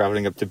Ladies. You're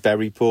travelling up to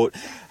Berryport.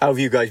 How have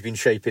you guys been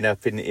shaping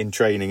up in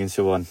training and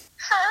so on?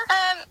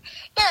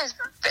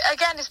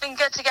 It's been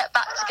good to get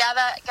back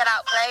together, get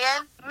out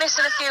playing.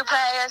 Missing a few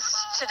players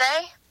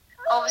today,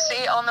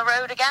 obviously on the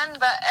road again,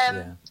 but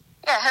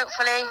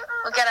hopefully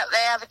we'll get up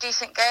there, have a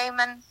decent game,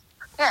 and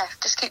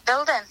just keep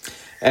building.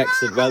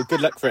 Excellent. Well,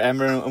 good luck for it,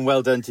 Emma, and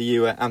well done to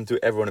you and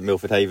to everyone at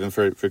Milford Haven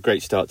for a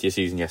great start to your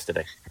season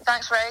yesterday.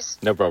 Thanks, Rose.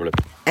 No problem.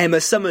 Emma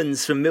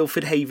Summons from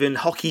Milford Haven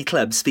Hockey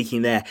Club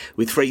speaking there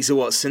with Fraser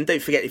Watson.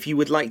 Don't forget, if you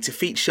would like to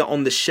feature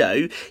on the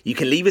show, you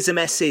can leave us a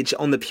message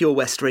on the Pure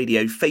West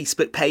Radio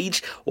Facebook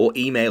page or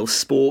email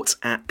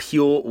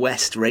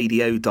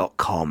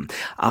sport@purewestradio.com.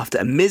 After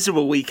a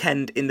miserable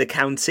weekend in the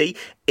county,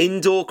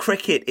 indoor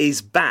cricket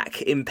is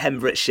back in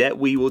Pembrokeshire.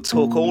 We will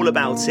talk all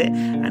about it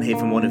and hear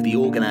from one of the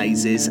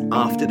organisers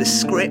after the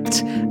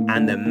script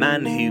and the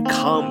man who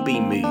can't be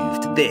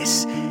moved.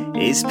 This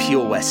is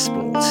Pure West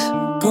Sport.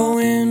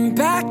 Going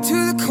back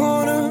to the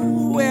corner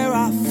where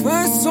I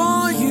first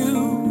saw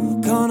you.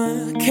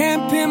 Gonna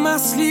camp in my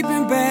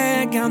sleeping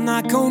bag, I'm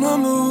not gonna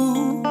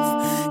move.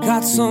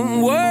 Got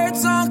some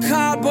words on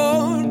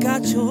cardboard,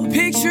 got your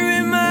picture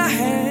in my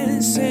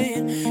hand,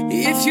 saying,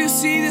 if you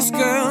see this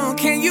girl,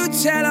 can you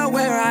tell her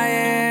where I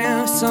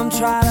am? Some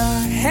try to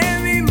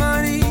hand me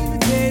money, but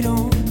they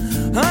don't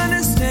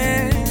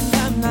understand.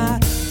 I'm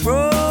not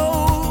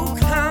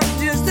broke, I'm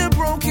just a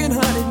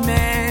broken-hearted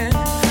man.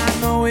 I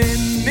know it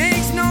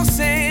makes no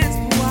sense,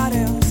 but what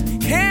else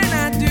can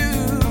I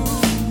do?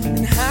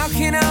 And how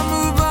can I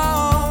move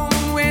on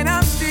when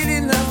I'm still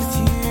in love with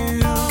you?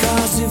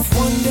 'Cause if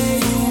one day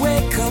you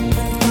wake up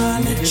and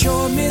find that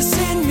you're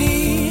missing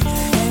me,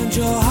 and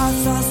your heart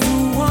starts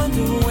to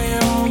wonder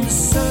where on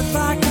this earth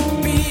I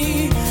could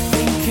be,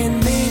 thinking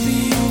maybe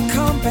you'll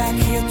come back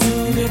here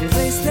to the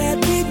place that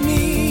beat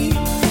me,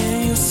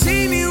 and you'll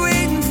see me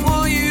waiting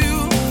for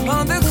you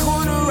on the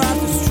corner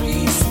of the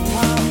street. So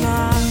I'm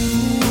not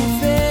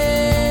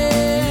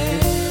moving,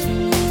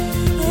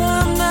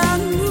 I'm not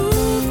moving.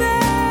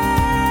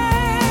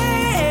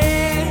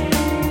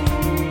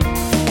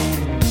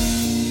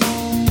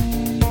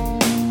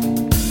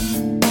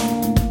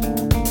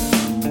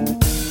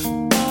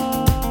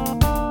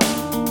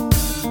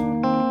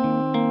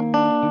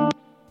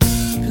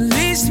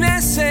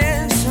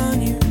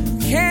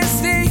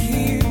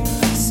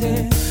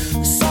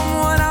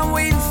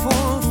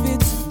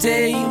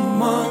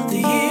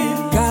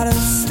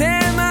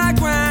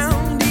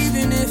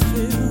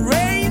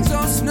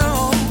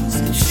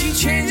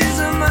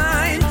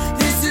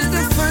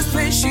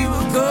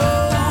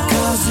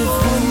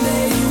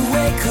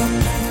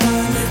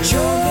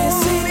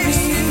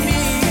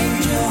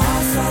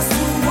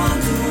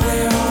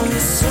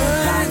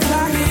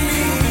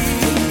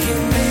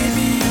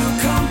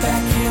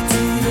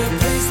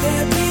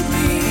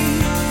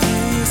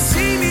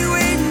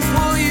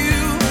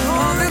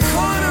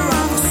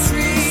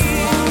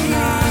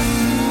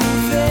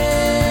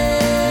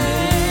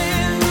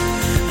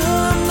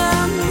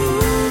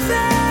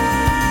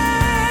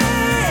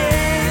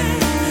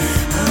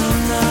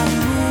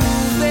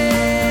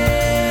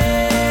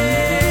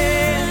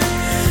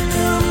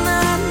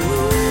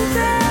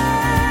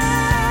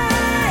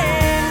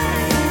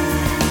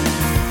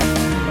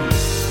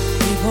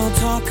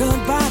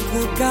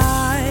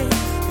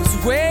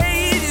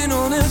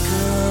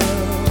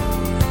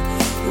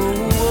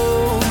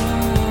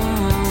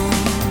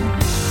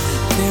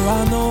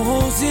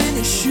 holes in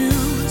his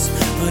shoes,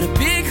 but a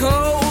big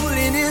hole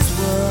in his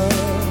world.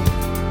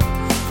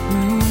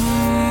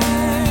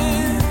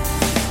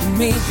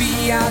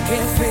 Maybe I'll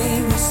get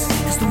famous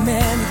as the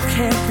man who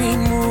can't be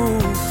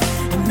moved.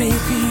 And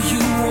maybe you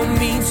want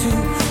me to,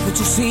 but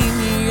you see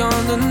me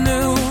on the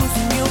news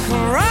and you'll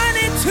come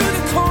running to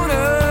the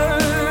corner,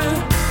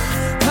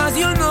 'cause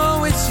you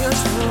know it's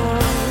just wrong.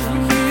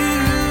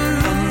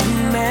 I'm the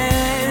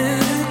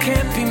man who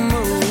can't be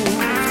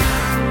moved.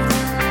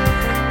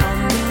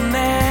 I'm the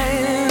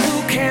man who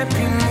can't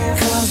be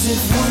moved. 'Cause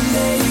if one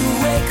day you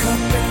wake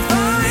up and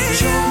find that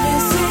you're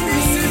missing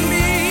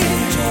me,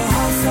 and your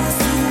heart starts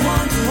to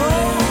wonder,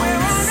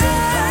 where on earth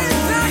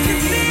I can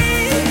be,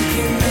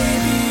 thinking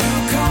maybe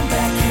you'll come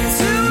back here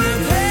to the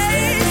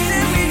place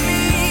that we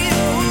meet.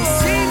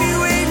 See me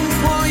waiting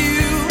for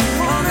you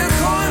on the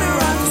corner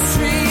of the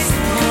street.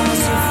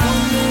 'Cause if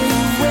one day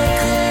you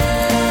wake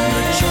up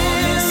and you're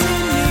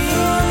missing me, and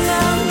your heart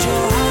starts to wonder,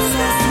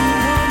 where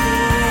on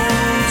earth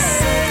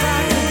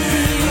I can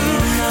be,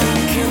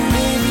 thinking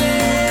maybe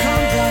you'll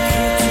come back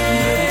here to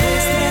the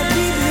place that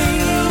we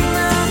meet.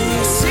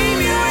 You'll see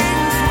me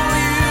waiting for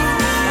you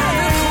on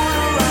the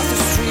corner of the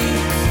street.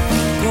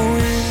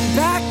 Going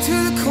back to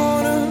the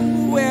corner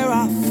where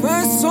I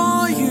first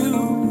saw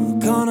you.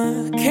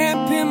 Gonna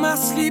camp in my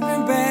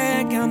sleeping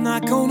bag. I'm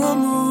not gonna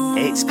move.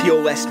 It's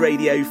Pure West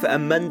Radio for a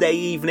Monday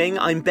evening.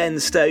 I'm Ben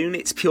Stone.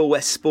 It's Pure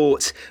West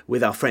Sport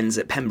with our friends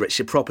at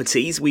Pembrokeshire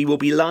Properties. We will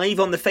be live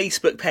on the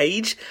Facebook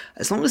page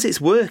as long as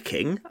it's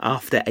working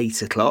after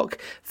 8 o'clock.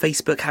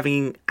 Facebook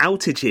having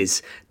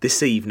outages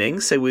this evening,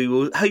 so we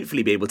will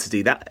hopefully be able to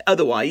do that.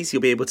 Otherwise,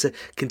 you'll be able to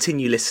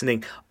continue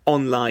listening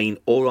online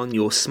or on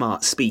your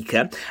smart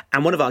speaker.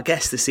 And one of our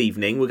guests this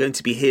evening, we're going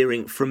to be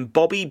hearing from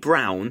Bobby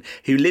Brown,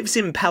 who lives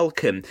in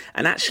Pelham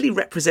and actually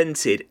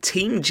represented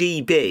Team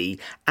GB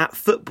at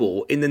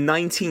football in the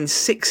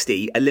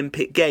 1960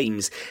 Olympic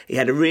Games. He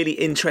had a really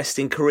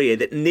interesting career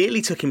that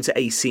nearly took him to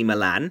AC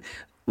Milan.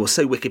 Well,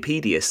 so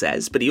Wikipedia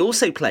says, but he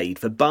also played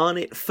for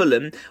Barnet,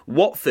 Fulham,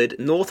 Watford,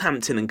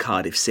 Northampton and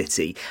Cardiff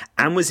City,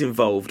 and was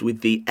involved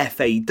with the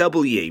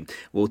FAW.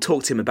 We'll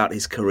talk to him about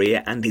his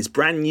career and his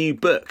brand new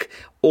book,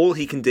 All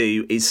He Can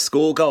Do Is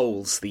Score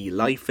Goals, The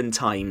Life and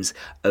Times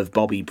of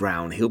Bobby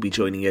Brown. He'll be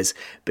joining us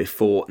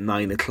before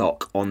 9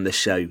 o'clock on the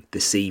show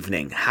this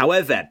evening.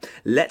 However,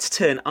 let's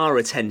turn our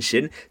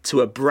attention to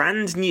a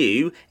brand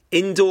new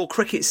indoor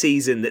cricket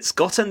season that's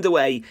got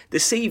underway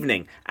this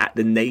evening at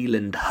the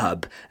Neyland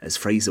Hub, as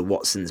Fraser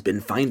Watson's been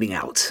finding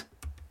out.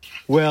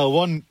 Well,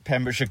 one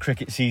Pembrokeshire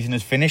cricket season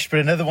has finished, but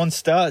another one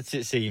starts,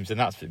 it seems, and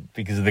that's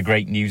because of the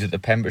great news that the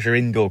Pembrokeshire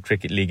Indoor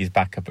Cricket League is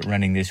back up and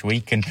running this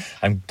week. And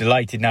I'm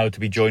delighted now to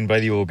be joined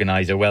by the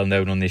organiser, well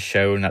known on this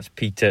show, and that's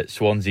Peter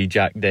Swansea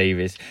Jack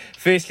Davis.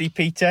 Firstly,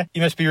 Peter,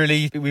 you must be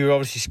relieved. We were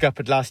obviously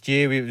scuppered last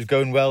year. It was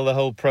going well, the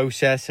whole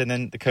process, and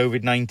then the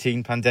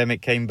COVID-19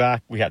 pandemic came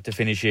back. We had to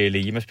finish early.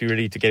 You must be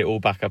relieved to get it all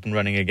back up and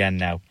running again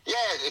now. Yeah,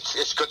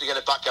 it's good to get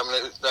it back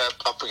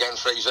up again,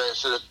 Fraser.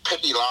 It's a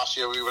pity last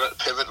year we were at a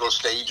pivotal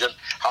stage, and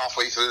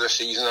halfway through the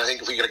season, I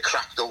think if we could have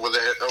cracked over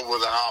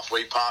the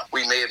halfway part,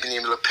 we may have been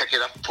able to pick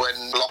it up when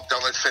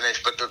lockdown had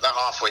finished, but the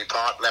halfway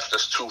part left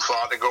us too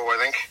far to go, I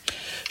think.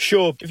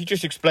 Sure. If you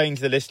just explain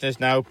to the listeners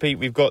now, Pete,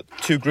 we've got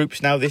 2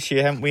 groups now this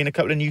year, haven't we, and a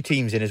couple of new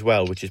teams in as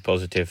well, which is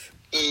positive.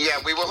 Yeah,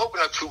 we were hoping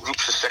to have 2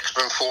 groups of 6,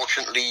 but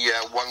unfortunately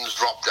one's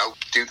dropped out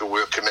due to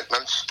work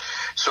commitments.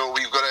 So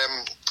we've got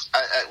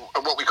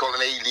what we call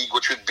an A-League,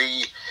 which would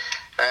be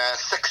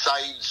 6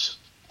 sides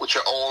which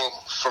are all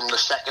from the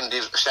second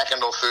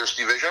or first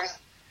division.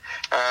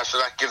 So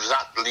that gives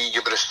that league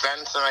a bit of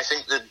strength. And I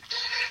think that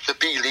the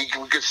B League,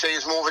 we could say,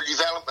 is more of a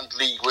development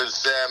league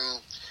with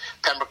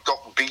Pembroke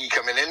Dock B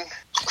coming in,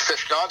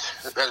 Fishguard,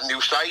 a new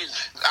side.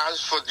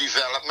 As for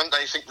development,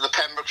 I think the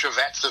Pembrokeshire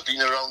Vets have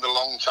been around a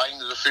long time.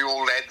 There's a few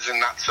old heads in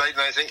that side,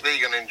 and I think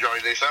they're going to enjoy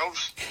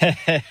themselves.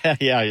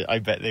 Yeah, I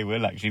bet they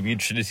will actually. Be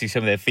interested to see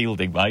some of their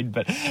fielding, mind.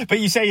 But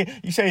you say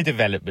a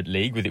development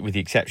league, with the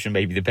exception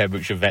maybe the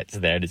Pembrokeshire Vets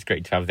there, and it's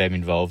great to have them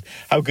involved.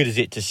 How good is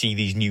it to see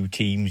these new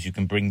teams who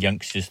can bring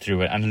youngsters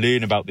through it and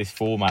learn about this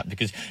format?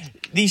 Because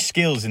these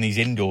skills in these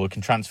indoor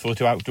can transfer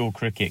to outdoor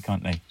cricket,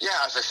 can't they? Yeah,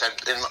 as I said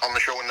on the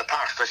show in the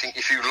past, I think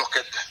if you look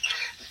at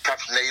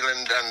perhaps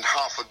Neyland and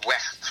Harford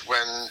West,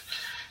 when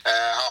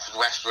Harford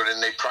West were in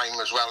their prime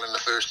as well in the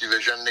first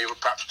division, they were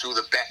perhaps 2 of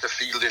the better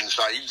fielding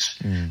sides,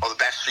 or the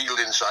best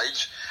fielding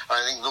sides. And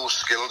I think those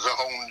skills are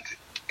honed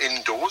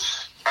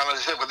indoors. And as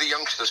I said, with the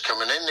youngsters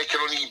coming in, they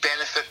can only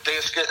benefit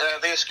their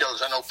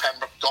skills. I know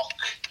Pembroke Dock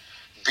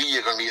B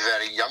are going to be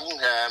very young.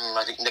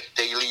 I think Nick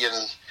Daly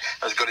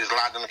has got his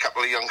lad and a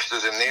couple of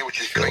youngsters in there, which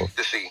is great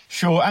to see.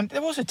 Sure, and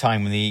there was a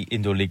time when the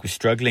Indoor League was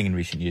struggling in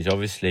recent years,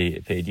 obviously.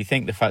 Do you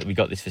think the fact that we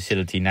got this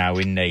facility now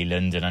in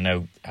Neyland, and I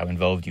know how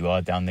involved you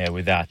are down there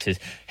with that,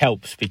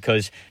 helps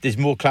because there's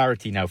more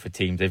clarity now for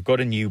teams? They've got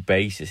a new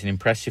base, it's an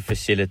impressive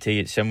facility,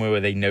 it's somewhere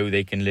where they know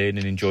they can learn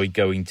and enjoy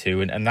going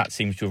to, and that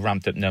seems to have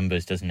ramped up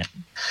numbers, doesn't it?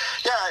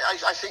 Yeah,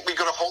 I think we've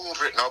got a home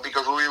for it now,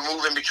 because we were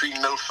moving between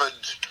Milford,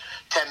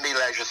 10-day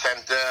leisure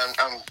centre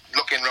and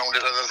looking round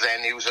at other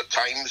venues at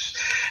times.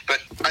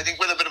 But I think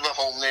with a bit of a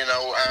home there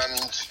now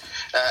and,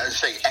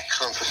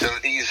 excellent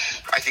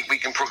facilities, I think we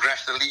can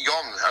progress the league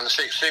on. And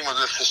same with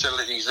the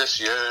facilities this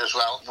year as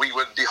well. We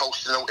would be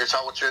hosting, it's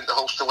our turn to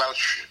host the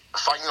Welsh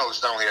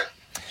finals down here.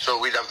 So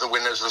we'd have the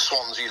winners of the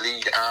Swansea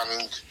League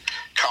and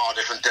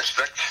Cardiff and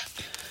District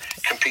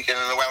competing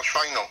in the Welsh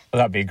final. Well,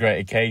 that'd be a great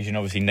occasion.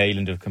 Obviously,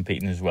 Neyland have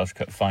competed in the Welsh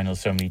Cup final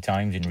so many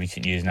times in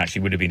recent years, and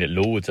actually would have been at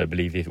Lords, I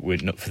believe, if it were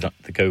not for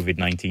the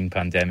COVID-19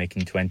 pandemic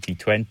in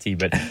 2020.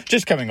 But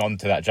just coming on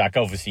to that, Jack,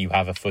 obviously you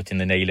have a foot in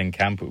the Neyland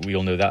camp. We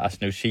all know that.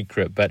 That's no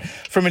secret. But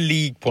from a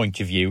league point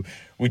of view,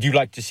 would you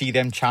like to see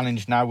them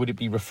challenged now? Would it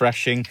be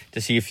refreshing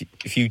to see a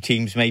few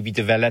teams maybe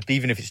develop,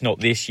 even if it's not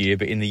this year,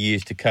 but in the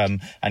years to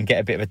come, and get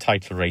a bit of a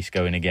title race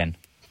going again?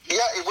 Yeah,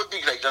 it would be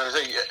great.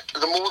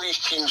 The more these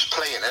teams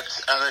play in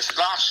it, and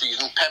last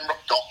season,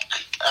 Pembroke Dock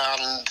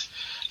and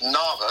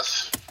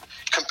Narberth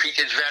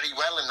competed very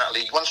well in that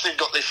league. Once they've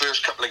got their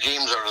first couple of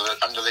games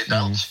under their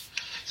belt,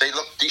 they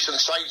look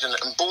decent sides in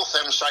it, and both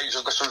them sides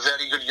have got some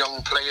very good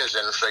young players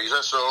in,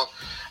 Fraser, so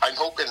I'm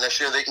hoping this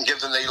year they can give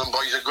the Neyland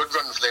boys a good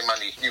run for their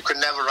money. You can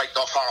never write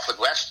off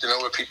Haverfordwest,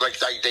 with people like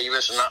Di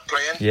Davis and that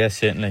playing. Yeah,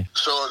 certainly.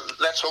 So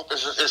let's hope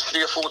there's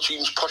 3 or 4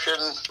 teams pushing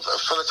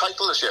for the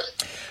title this year.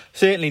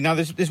 Certainly. Now,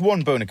 there's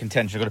one bone of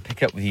contention I've got to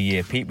pick up with you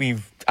here, Pete.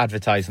 We've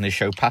advertised on this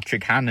show,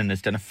 Patrick Hannon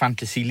has done a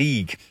fantasy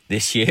league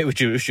this year,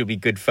 which will be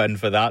good fun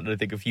for that. And I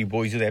think a few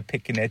boys are there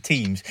picking their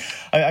teams.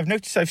 I've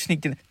noticed I've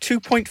sneaked in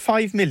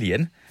 2.5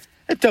 million.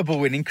 A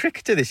double-winning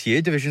cricketer this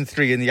year, Division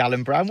 3 in the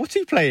Alan Brown. What's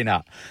he playing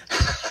at?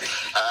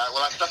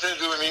 Well, that's nothing to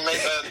do with me,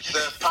 mate. It's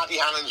Paddy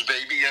Hannon's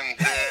baby, and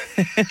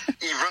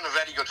he run a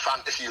very good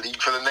fantasy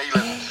league for the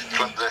Neyland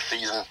club this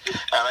season.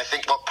 And I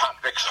think what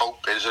Patrick's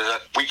hope is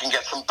that we can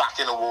get some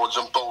batting awards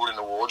and bowling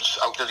awards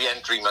out of the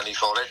entry money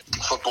for it,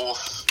 for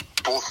both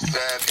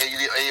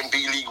A and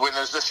B League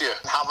winners this year.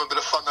 Have a bit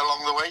of fun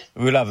along the way.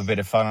 We'll have a bit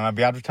of fun, and I'll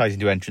be advertising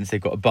to entrants.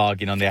 They've got a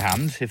bargain on their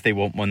hands if they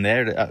want one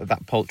there at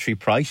that paltry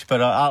price.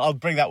 But I'll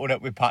bring that one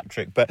up with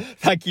Patrick. But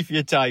thank you for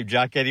your time,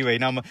 Jack. Anyway,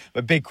 now my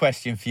big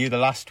question for you, the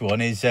last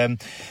one, is I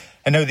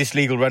know this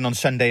league will run on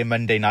Sunday and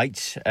Monday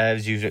nights,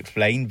 as you've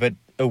explained, but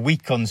a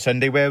week on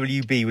Sunday, where will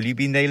you be? Will you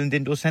be in Neyland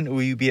Indoor Centre, or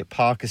will you be at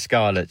Parker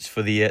Scarlets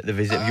for the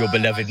visit of your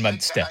beloved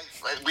Munster?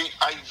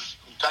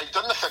 I've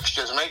done the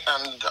fixtures, mate,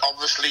 and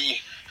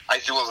obviously I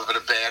do have a bit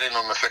of bearing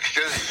on the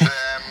fixtures.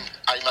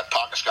 I'm at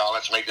Parker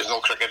Scarlets, mate. There's no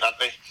cricket that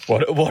day.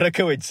 What a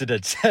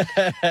coincidence. Well,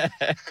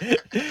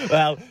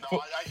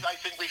 no, I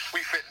think we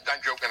fit.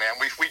 I'm joking here.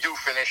 We do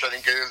finish. I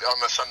think on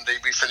the Sunday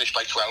we finish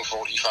by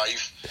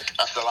 12:45.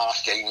 That's the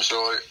last game.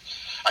 So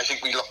I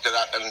think we looked at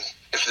that, and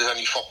if there's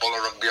any football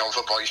or rugby on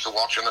for boys to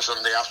watch on a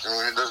Sunday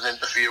afternoon, it doesn't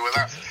interfere with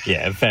that.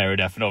 Yeah, fair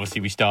enough. And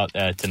obviously we start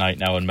tonight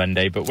now on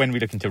Monday. But when are we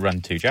looking to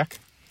run to, Jack?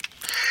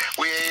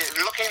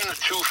 We're looking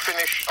to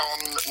finish on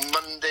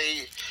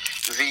Monday,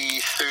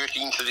 the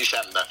 13th of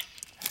December.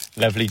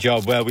 Lovely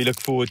job. Well, we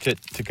look forward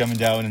to coming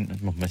down and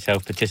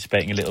myself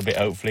participating a little bit,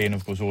 hopefully, and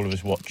of course all of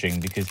us watching,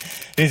 because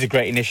it is a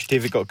great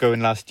initiative. It got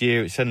going last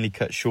year. It suddenly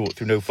cut short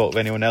through no fault of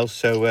anyone else,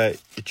 so it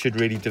should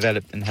really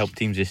develop and help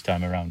teams this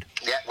time around.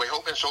 Yeah, we're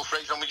hoping so,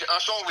 Fraser.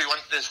 That's all we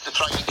want, is to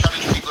try and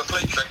encourage people to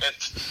play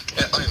cricket,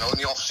 in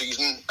the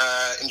off-season,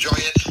 enjoy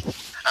it,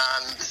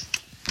 and,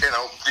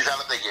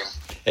 develop their game.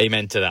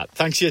 Amen to that.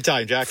 Thanks for your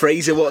time, Jack.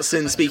 Fraser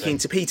Watson speaking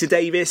to Peter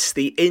Davis.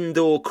 The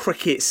indoor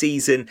cricket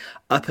season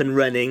up and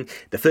running.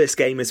 The first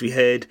game, as we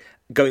heard,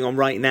 going on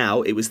right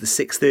now, it was the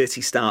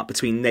 6:30 start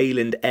between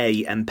Neyland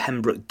A and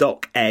Pembroke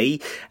Dock A.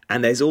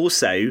 And there's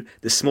also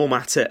the small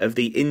matter of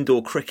the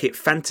Indoor Cricket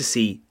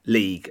Fantasy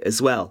League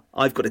as well.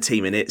 I've got a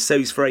team in it,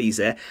 so's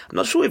Fraser. I'm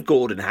not sure if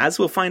Gordon has.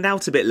 We'll find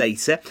out a bit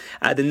later.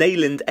 The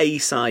Neyland A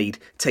side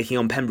taking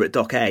on Pembroke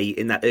Dock A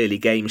in that early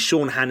game.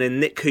 Sean Hannon,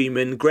 Nick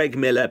Cooman, Greg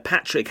Miller,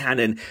 Patrick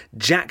Hannon,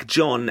 Jack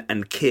John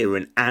and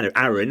Kieran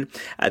Aaron.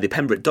 The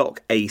Pembroke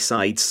Dock A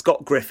side,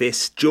 Scott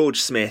Griffiths, George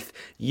Smith,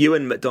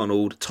 Ewan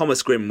McDonald,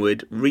 Thomas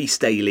Grimwood, Rhys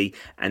Daly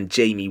and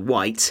Jamie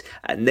White.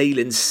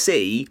 Neyland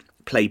C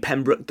play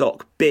Pembroke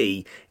Dock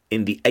B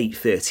in the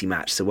 8:30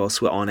 match. So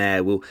whilst we're on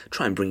air, we'll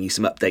try and bring you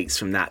some updates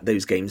from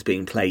those games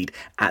being played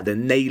at the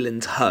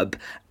Neyland Hub,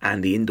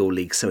 and the indoor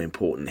league so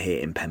important here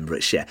in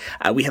Pembrokeshire.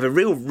 We have a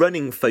real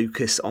running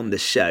focus on the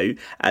show.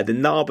 The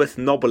Narberth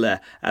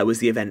Nobbler was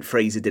the event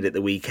Fraser did at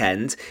the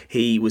weekend.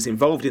 He was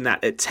involved in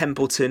that at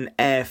Templeton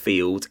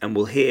Airfield, and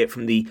we'll hear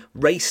from the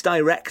race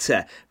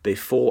director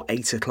before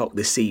 8 o'clock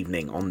this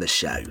evening on the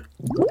show.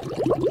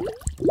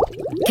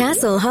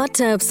 Castle Hot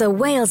Tubs are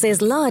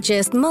Wales's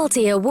largest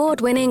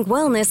multi-award-winning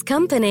wellness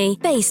company,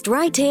 based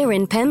right here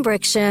in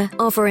Pembrokeshire,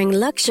 offering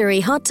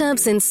luxury hot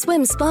tubs and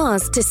swim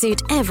spas to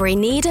suit every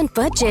need and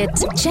budget.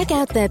 Check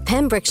out their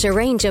Pembrokeshire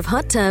range of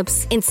hot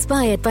tubs,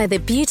 inspired by the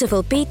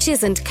beautiful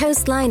beaches and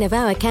coastline of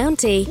our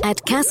county, at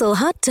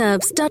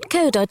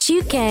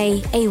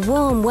castlehottubs.co.uk. A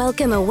warm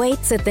welcome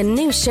awaits at the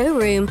new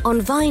showroom on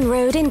Vine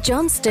Road in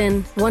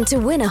Johnston. Want to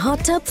win a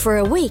hot tub for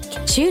a week?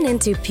 Tune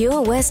into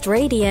Pure West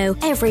Radio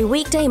every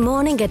weekday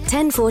morning beginning at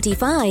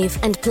 10:45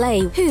 and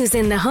play Who's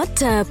in the Hot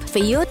Tub for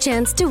your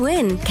chance to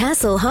win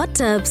Castle Hot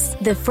Tubs,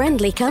 the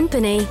friendly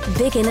company,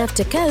 big enough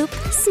to cope,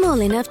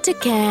 small enough to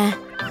care.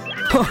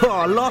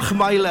 Oh,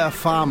 Lochmeyler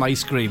Farm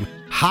Ice Cream.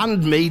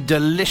 Handmade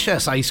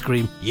delicious ice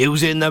cream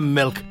using the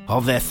milk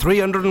of their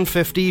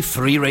 350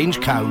 free-range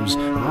cows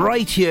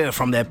right here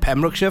from their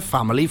Pembrokeshire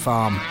family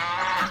farm.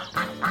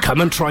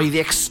 Come and try the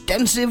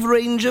extensive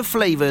range of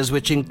flavours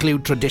which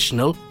include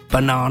traditional,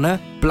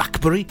 banana,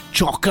 blackberry,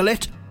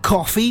 chocolate,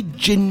 coffee,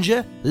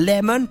 ginger,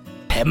 lemon,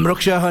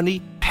 Pembrokeshire honey,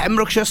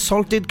 Pembrokeshire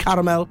salted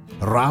caramel,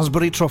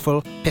 raspberry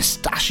truffle,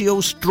 pistachio,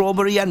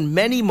 strawberry and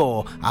many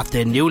more at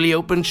their newly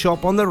opened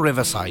shop on the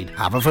Riverside,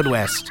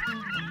 Haverfordwest.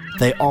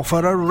 They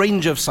offer a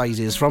range of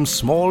sizes from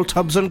small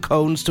tubs and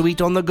cones to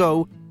eat on the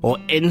go or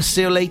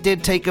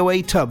insulated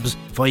takeaway tubs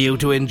for you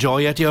to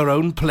enjoy at your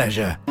own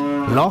pleasure.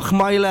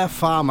 Lochmeyler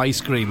Farm Ice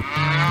Cream.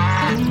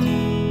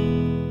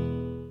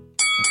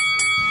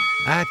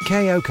 At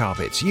KO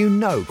Carpets, you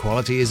know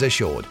quality is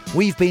assured.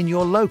 We've been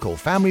your local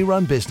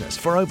family-run business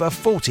for over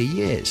 40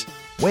 years.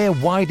 We're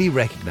widely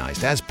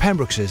recognised as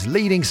Pembrokeshire's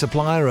leading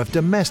supplier of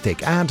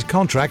domestic and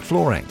contract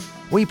flooring.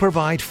 We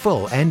provide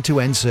full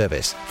end-to-end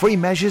service, free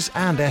measures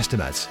and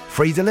estimates,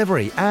 free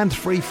delivery and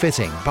free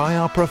fitting by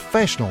our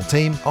professional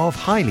team of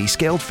highly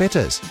skilled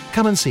fitters.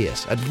 Come and see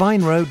us at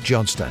Vine Road,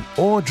 Johnston,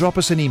 or drop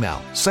us an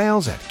email,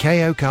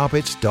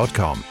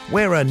 sales@kocarpets.com.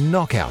 We're a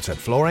knockout at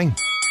flooring.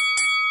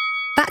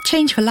 That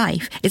Change for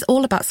Life is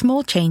all about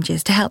small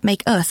changes to help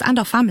make us and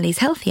our families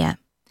healthier.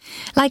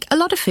 Like, a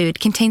lot of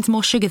food contains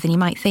more sugar than you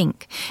might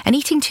think, and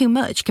eating too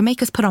much can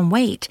make us put on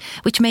weight,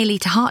 which may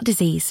lead to heart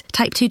disease,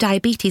 type 2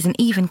 diabetes and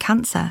even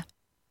cancer.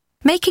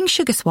 Making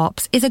sugar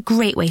swaps is a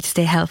great way to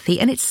stay healthy,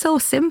 and it's so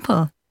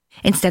simple.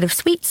 Instead of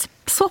sweets,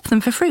 swap them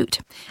for fruit.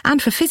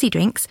 And for fizzy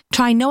drinks,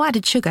 try no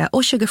added sugar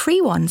or sugar-free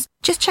ones.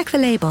 Just check the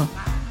label.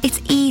 It's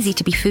easy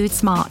to be food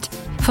smart.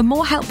 For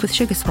more help with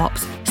sugar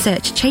swaps,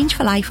 search Change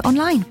for Life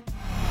online.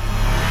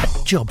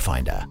 Job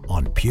Finder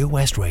on Pure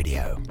West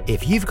Radio.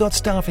 If you've got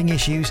staffing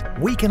issues,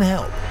 we can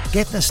help.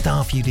 Get the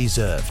staff you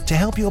deserve to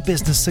help your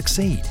business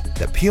succeed.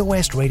 The Pure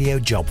West Radio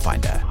Job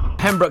Finder.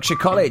 Pembrokeshire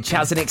College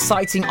has an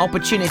exciting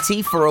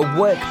opportunity for a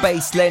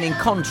work-based learning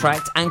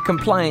contract and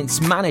compliance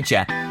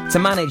manager to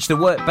manage the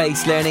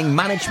work-based learning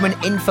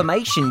management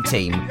information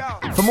team.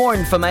 For more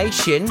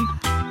information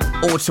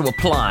or to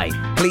apply,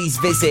 please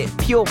visit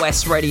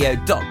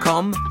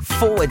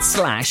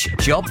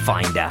purewestradio.com/job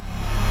finder.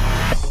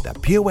 The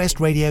Pure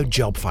West Radio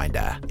Job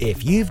Finder.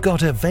 If you've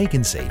got a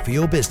vacancy for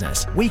your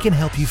business, we can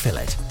help you fill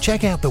it.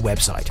 Check out the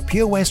website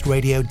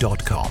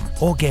purewestradio.com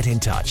or get in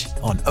touch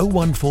on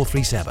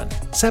 01437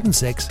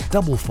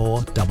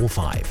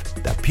 764455.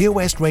 The Pure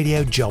West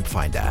Radio Job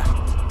Finder.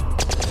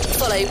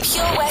 Follow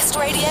Pure West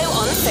Radio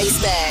on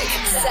Facebook.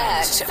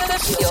 Search for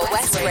Pure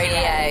West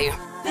Radio.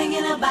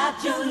 Thinking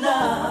about your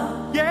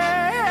love.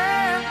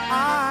 Yeah,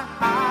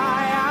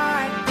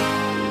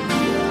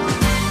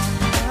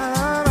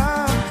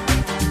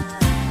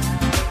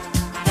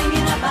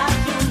 thinking about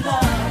your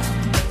love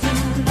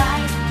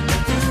tonight,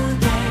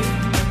 today,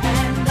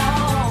 and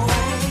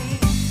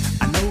always.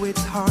 I know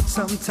it's hard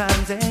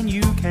sometimes and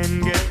you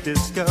can get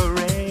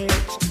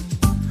discouraged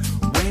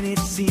when it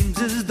seems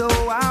as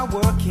though our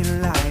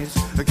working lives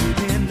are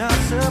keeping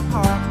us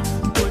apart.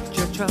 Put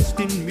your trust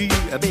in me,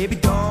 baby,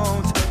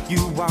 don't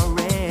you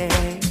worry.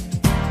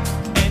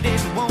 And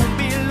it won't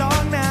be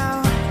long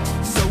now,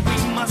 so we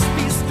must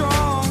be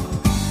strong.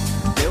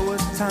 There were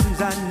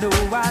times I know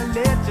I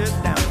let you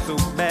down so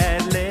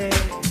badly.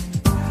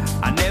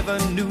 I never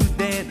knew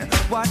then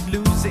what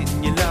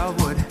losing your love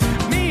would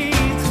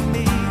mean to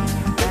me.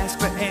 Ask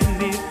for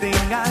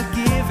anything, I'll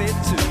give it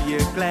to you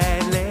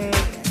gladly.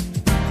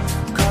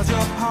 'Cause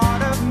you're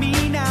part of me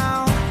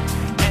now,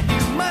 and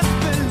you must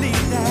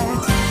believe that.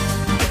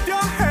 If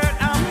you're hurt,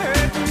 I'm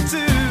hurting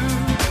too.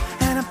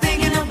 And I'm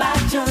thinking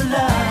about your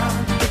love.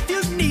 If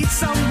you need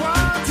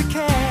someone to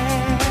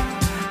care,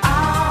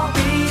 I'll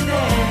be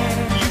there.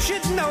 You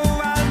should know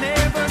I'll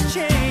never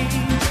change.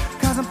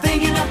 'Cause I'm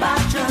thinking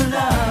about your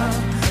love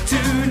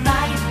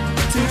tonight,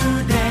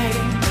 today,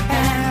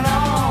 and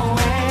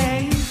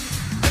always.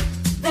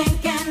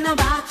 Thinking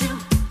about you,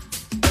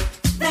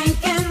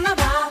 thinking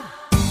about.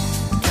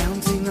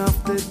 Counting up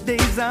the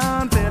days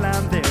until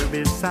I'm there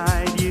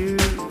beside you,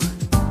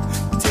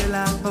 till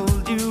I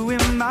hold you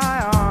in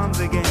my arms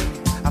again.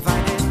 I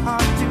find it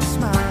hard to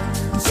smile,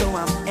 so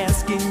I'm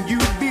asking you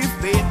be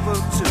faithful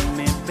to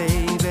me,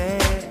 baby.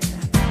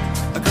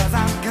 'Cause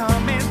I'm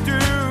coming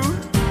through,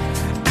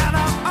 and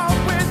I'll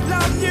always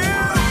love you.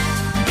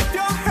 If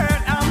you're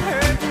hurt, I'm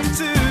hurting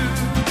too.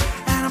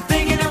 And I'm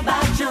thinking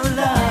about your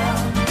love.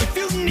 If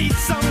you need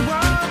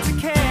someone to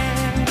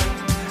care,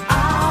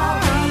 I'll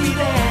be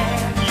there.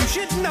 You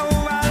should know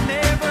I'll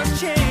never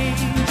change.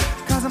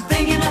 'Cause I'm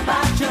thinking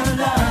about your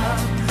love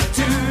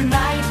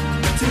tonight,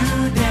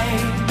 today,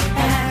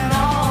 and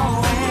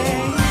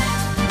always.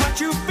 What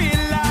you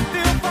feel I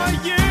do for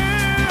you.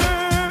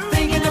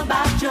 Thinking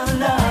about your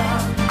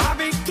love. I'll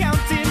be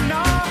counting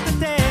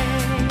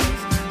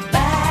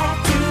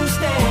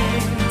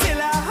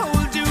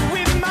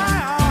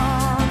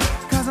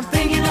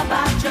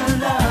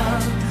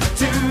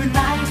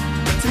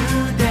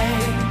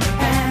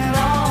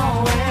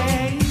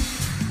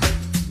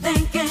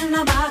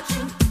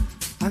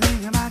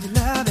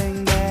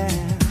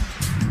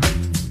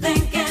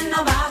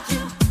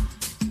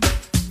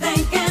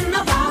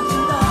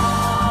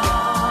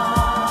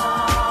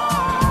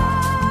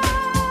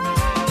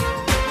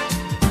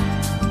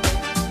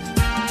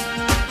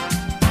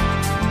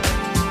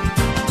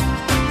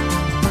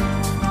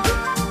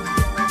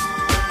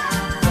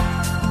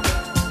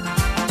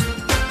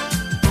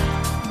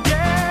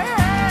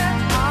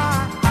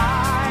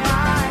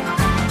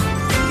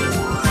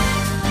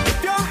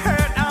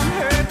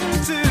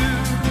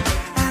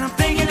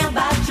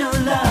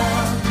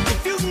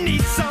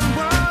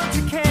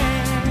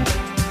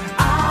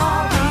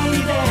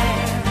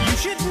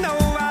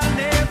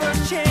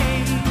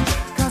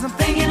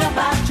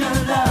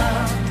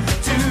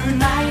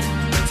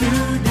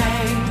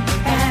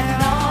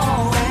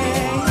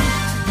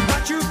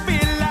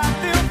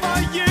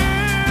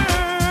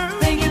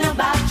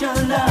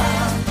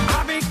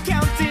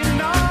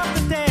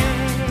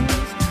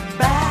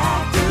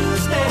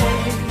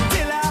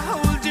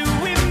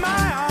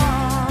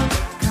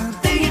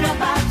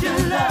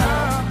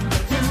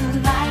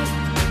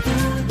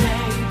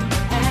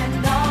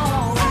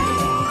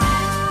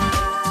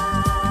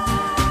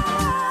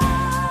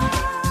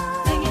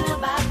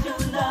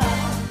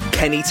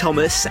Kenny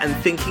Thomas and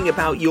Thinking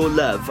About Your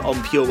Love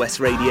on Pure West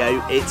Radio.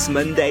 It's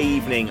Monday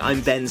evening. I'm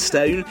Ben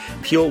Stone,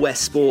 Pure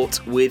West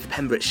Sport with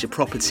Pembrokeshire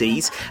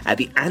Properties.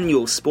 The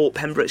annual Sport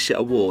Pembrokeshire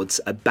Awards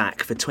are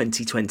back for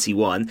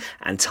 2021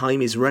 and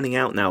time is running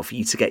out now for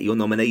you to get your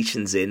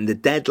nominations in. The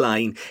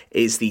deadline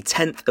is the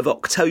 10th of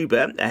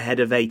October ahead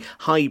of a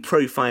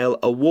high-profile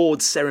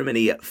awards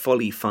ceremony at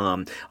Folly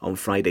Farm on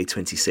Friday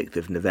 26th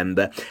of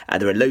November.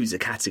 There are loads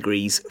of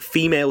categories: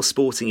 female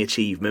sporting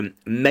achievement,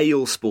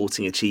 male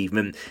sporting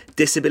achievement,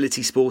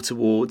 Disability Sport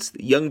Awards,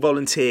 the Young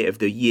Volunteer of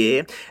the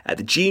Year,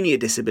 the Junior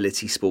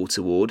Disability Sport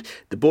Award,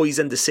 the Boys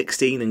Under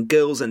 16 and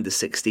Girls Under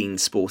 16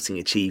 Sporting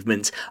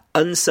Achievement,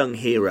 Unsung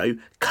Hero,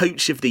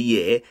 Coach of the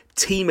Year,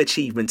 Team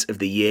Achievement of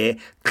the Year,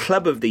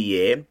 Club of the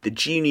Year, the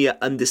Junior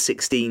Under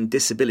 16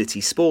 Disability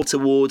Sport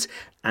Award,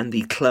 and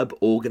the Club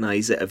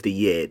Organiser of the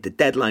Year. The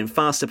deadline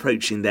fast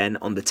approaching then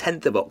on the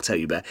 10th of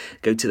October.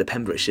 Go to the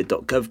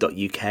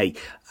pembrokeshire.gov.uk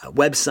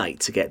website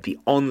to get the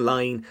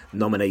online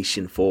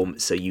nomination form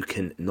so you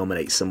can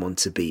nominate someone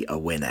to be a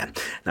winner.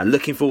 Now,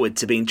 looking forward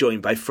to being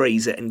joined by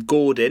Fraser and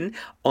Gordon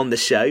on the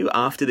show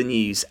after the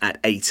news at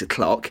 8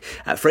 o'clock.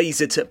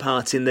 Fraser took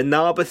part in the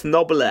Narberth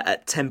Nobbler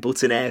at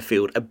Templeton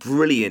Airfield, a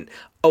brilliant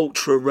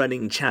ultra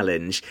running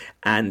challenge,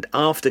 and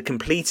after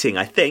completing,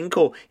 I think,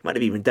 or he might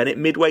have even done it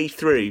midway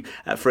through,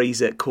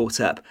 Fraser caught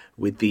up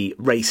with the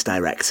race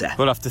director.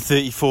 Well, after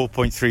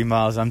 34.3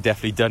 miles, I'm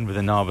definitely done with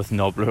the Narberth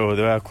Nobbler, or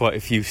there are quite a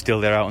few still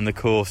there out on the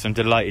course. I'm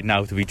delighted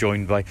now to be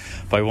joined by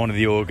one of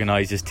the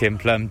organisers, Tim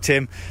Plum.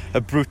 Tim,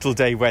 a brutal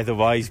day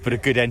weather-wise, but a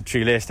good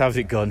entry list. How's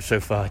it gone so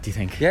far, do you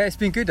think? Yeah, it's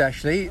been good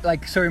actually.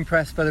 Like, so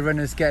impressed by the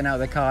runners getting out of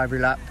their car every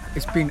lap.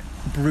 It's been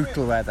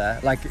brutal weather.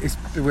 Like, it's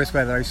the worst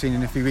weather I've seen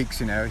in a few weeks,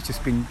 you know. It's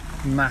just been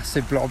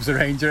massive blobs of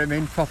rain, do you know what I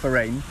mean? Proper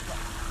rain.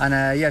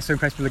 And yeah, so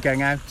impressed people are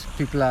getting out.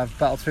 People have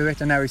battled through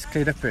it, and now it's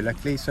cleared up pretty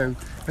luckily, so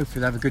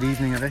hopefully they'll have a good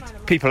evening of it.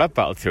 People have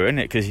battled through it,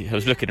 because I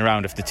was looking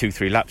around after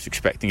 2-3 laps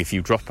expecting a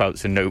few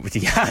dropouts and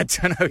nobody had.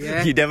 I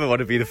know you never want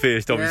to be the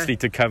first, obviously,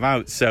 to come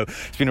out. So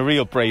it's been a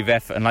real brave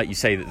effort, and like you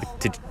say, that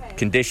the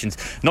conditions,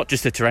 not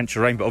just the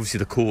torrential rain, but obviously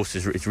the course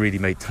it's really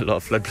made a lot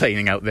of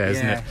floodplaning out there,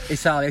 isn't it?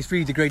 It's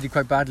really degraded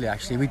quite badly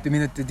actually.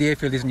 The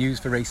airfield isn't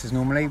used for races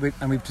normally,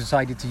 and we've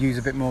decided to use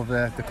a bit more of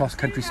the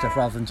cross-country stuff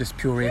rather than just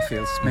pure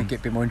airfields to make it a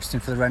bit more interesting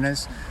for the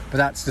runners. But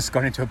that's just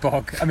gone into a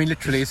bog. I mean,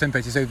 literally, in some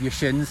places over your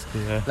shins,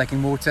 like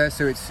in water.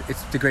 So it's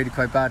degraded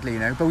quite badly, you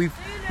know. But we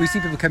see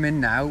people come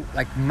in now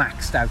like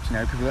maxed out, you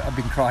know. People have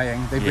been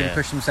crying. They've really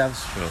pushed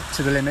themselves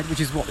to the limit, which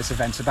is what this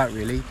event's about,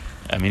 really.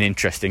 I mean,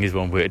 interesting is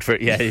one word for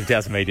it. Yeah, it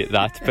has made it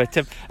that. But,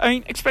 I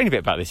mean, explain a bit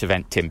about this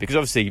event, Tim, because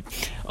obviously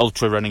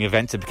ultra-running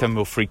events have become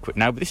more frequent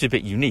now, but this is a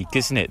bit unique,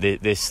 isn't it?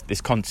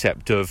 This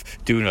concept of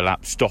doing a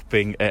lap,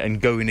 stopping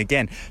and going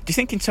again. Do you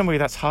think in some way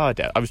that's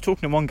harder? I was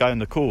talking to one guy on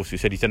the course who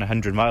said he's done a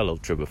 100-mile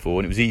ultra before,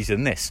 and it was easier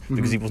than this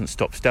because he wasn't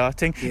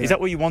stop-starting. Yeah. Is that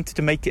what you wanted,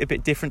 to make it a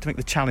bit different, to make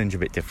the challenge a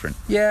bit different?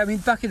 Yeah, I mean,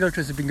 bucket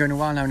ultras have been going a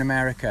while now in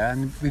America,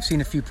 and we've seen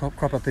a few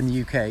crop up in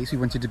the UK, so we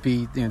wanted to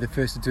be, you know, the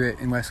first to do it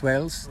in West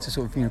Wales, to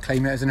sort of, you know,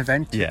 claim it as an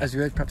event. Yeah. As we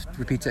heard, perhaps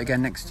repeat it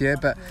again next year.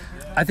 But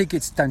I think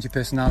it's down to your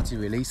personality,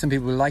 really. Some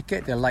people will like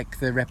it, they'll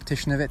like the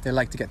repetition of it, they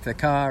like to get to their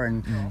car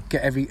and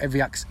get every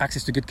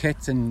access to good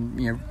kit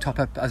and, you know, top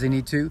up as they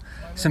need to.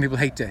 Some people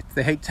hate it.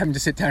 They hate having to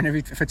sit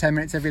down for 10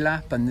 minutes every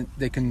lap, and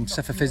they can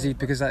suffer physically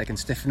because of that. They can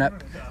stiffen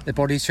up, their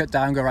bodies shut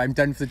down, go, right, I'm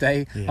done for the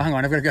day. Oh, hang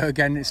on, I've got to go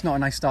again. It's not a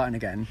nice starting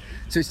again.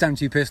 So it's down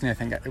to you personally, I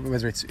think,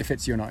 whether it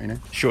fits you or not, you know.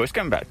 Sure, it's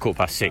coming back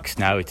 6:15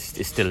 now.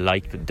 It's still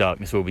light, but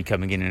darkness will be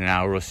coming in an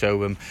hour or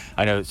so.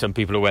 I know that some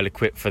people are well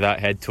equipped for that,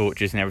 head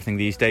torches and everything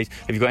these days.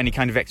 Have you got any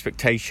kind of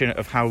expectation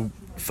of how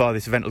far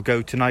this event will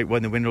go tonight,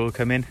 when the winner will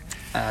come in?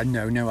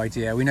 No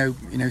idea. We know,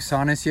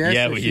 Sana's here.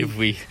 Yeah, so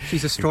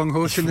she's a strong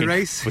horse in the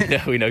race.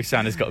 we know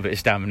Sana's got a bit of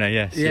stamina,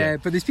 yes. Yeah,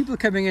 but there's people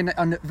coming in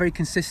on very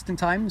consistent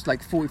times,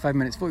 like 45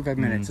 minutes,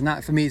 and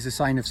that for me is a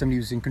sign of somebody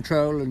who's in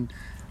control and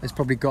has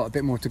probably got a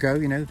bit more to go,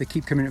 you know. They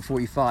keep coming at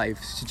 45,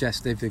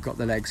 suggests they've got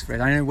the legs for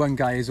it. I know one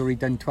guy has already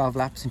done 12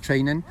 laps in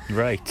training.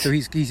 Right. So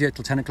he's here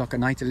till 10 o'clock at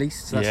night at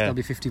least, so that'll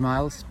be 50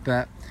 miles.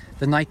 But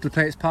the night will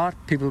play its part.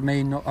 People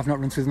may not have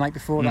run through the night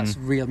before. That's a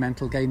real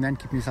mental game then,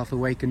 keeping yourself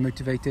awake and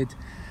motivated.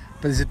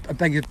 But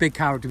there's a big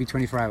carrot to be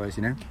 24 hours,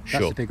 you know.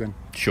 That's the big one.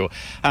 Sure.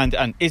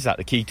 And is that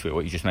the key to it,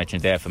 what you just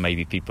mentioned there, for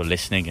maybe people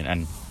listening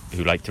and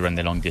who like to run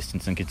their long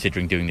distance and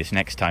considering doing this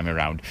next time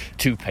around,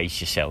 to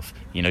pace yourself?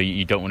 You know,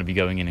 you don't want to be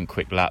going in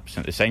quick laps. And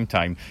at the same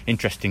time,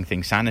 interesting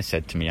thing Sana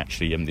said to me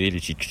actually,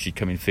 she'd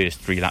come in first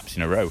 3 laps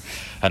in a row,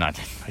 and I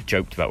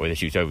joked about whether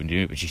she was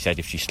overdoing it, but she said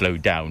if she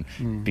slowed down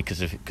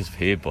because of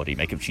her body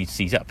makeup, she'd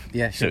seize up.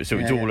 Yeah, sure. So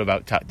it's all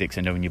about tactics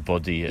and knowing your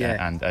body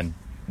and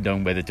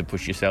knowing whether to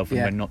push yourself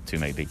and when not to,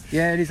 maybe.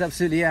 Yeah, it is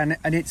absolutely, and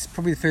it's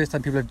probably the first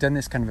time people have done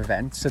this kind of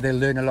event, so they'll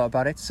learn a lot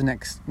about it. So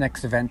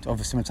next event of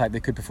a similar type, they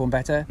could perform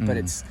better, but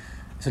it's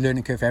it's a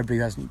learning curve for everybody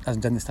who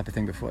hasn't done this type of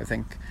thing before, I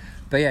think.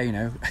 But yeah, you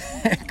know,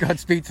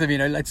 Godspeed to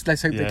them. Let's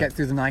hope they get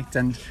through the night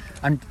and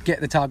get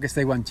the targets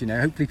they want.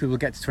 Hopefully people will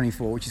get to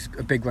 24, which is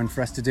a big one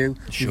for us to do.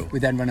 Sure. We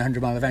then run a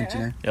 100-mile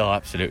event. Oh,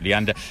 absolutely.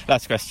 And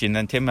last question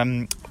then,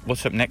 Tim.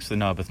 What's up next for the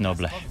Narberth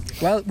Nobler?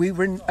 Well, we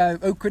were in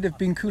Oakwood have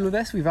been cool with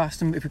this. We've asked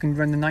them if we can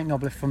run the night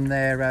Nobler from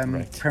their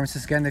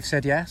premises again. They've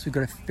said yes. We've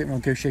got a bit more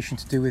negotiation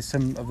to do with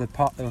some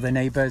of their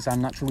neighbours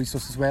and Natural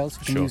Resources Wales.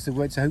 We can use the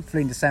wood. So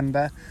hopefully in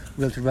December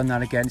we'll be able to run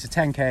that again. It's a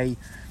 10k.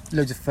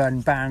 Loads of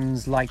fun,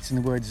 bands, lights in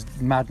the woods,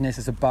 madness,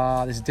 there's a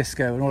bar, there's a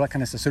disco and all that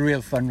kind of stuff. It's a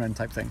real fun run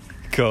type thing.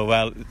 Cool,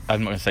 well,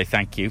 I'm not going to say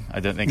thank you. I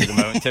don't think at the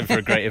moment, Tim, for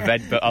a great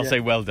event, but I'll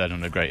say well done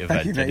on a great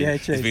event. Thank you, mate. Yeah,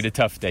 cheers. It's been a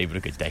tough day, but a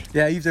good day.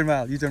 Yeah, you've done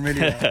well. You've done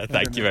really well.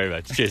 Thank you very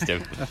much. Cheers,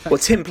 Tim. Well,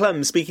 Tim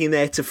Plum speaking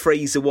there to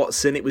Fraser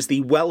Watson. It was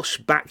the Welsh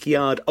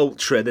Backyard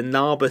Ultra, the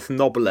Narberth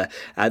Nobler,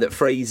 that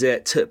Fraser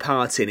took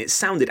part in. It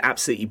sounded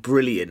absolutely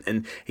brilliant,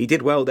 and he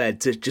did well there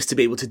just to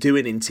be able to do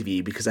an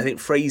interview, because I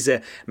think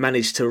Fraser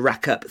managed to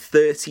rack up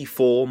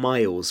 34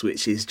 miles,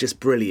 which is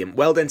just brilliant.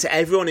 Well done to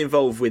everyone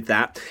involved with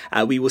that.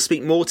 We will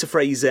speak more to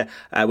Fraser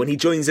when he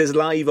joins us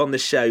live on the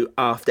show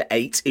after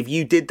 8. If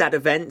you did that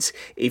event,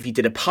 if you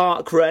did a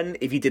park run,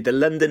 if you did the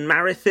London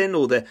Marathon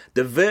or the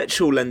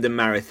virtual London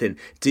Marathon,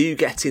 do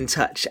get in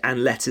touch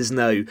and let us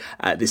know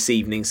this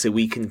evening so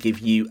we can give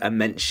you a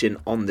mention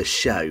on the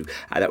show.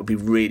 That would be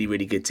really,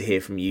 really good to hear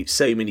from you.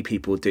 So many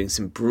people doing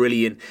some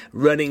brilliant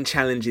running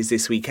challenges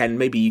this weekend.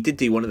 Maybe you did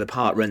do one of the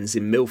park runs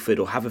in Milford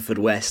or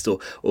Haverfordwest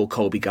or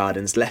Colby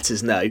Gardens. Let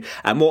us know.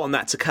 And more on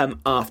that to come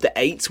after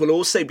 8. We'll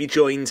also be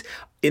joined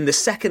in the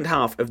second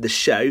half of the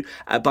show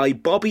by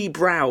Bobby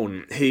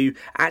Brown, who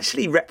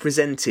actually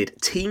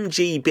represented Team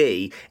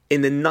GB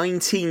in the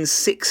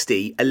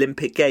 1960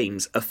 Olympic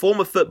Games, a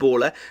former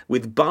footballer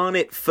with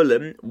Barnet,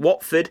 Fulham,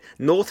 Watford,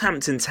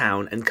 Northampton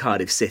Town and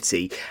Cardiff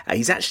City.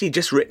 He's actually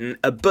just written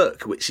a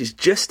book which is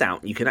just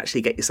out. You can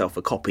actually get yourself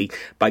a copy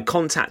by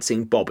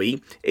contacting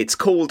Bobby. It's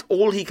called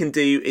All He Can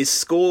Do Is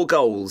Score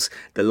Goals,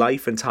 The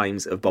Life and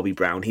Times of Bobby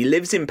Brown. He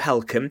lives in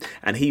Pelham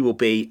and he will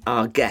be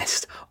our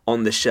guest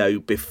on the show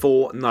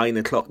before 9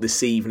 o'clock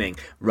this evening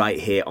right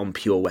here on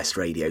Pure West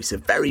Radio. So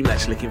very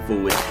much looking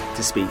forward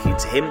to speaking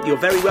to him. You're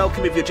very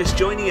welcome if you're just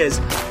joining us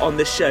on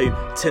the show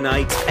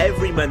tonight.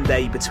 Every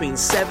Monday between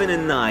 7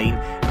 and 9,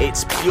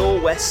 it's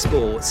Pure West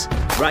Sports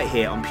right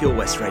here on Pure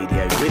West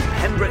Radio with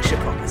Pembrokeshire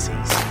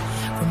Properties.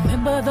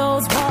 Remember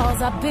those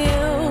walls I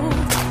built?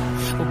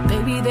 Well,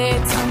 baby,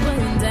 they're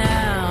tumbling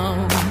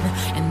down,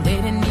 and they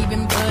didn't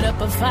even put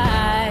up a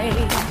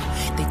fight.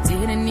 They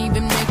didn't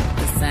even make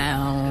the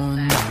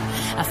sound.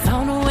 I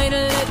found a way to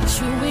let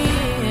you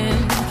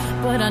in,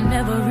 but I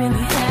never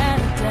really had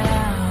a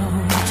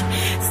doubt.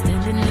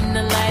 Standing in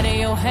the light of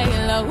your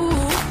halo,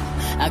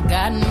 I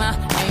got my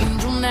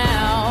angel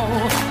now.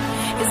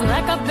 It's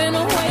like I've been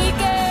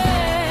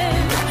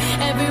awakened.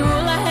 Every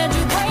rule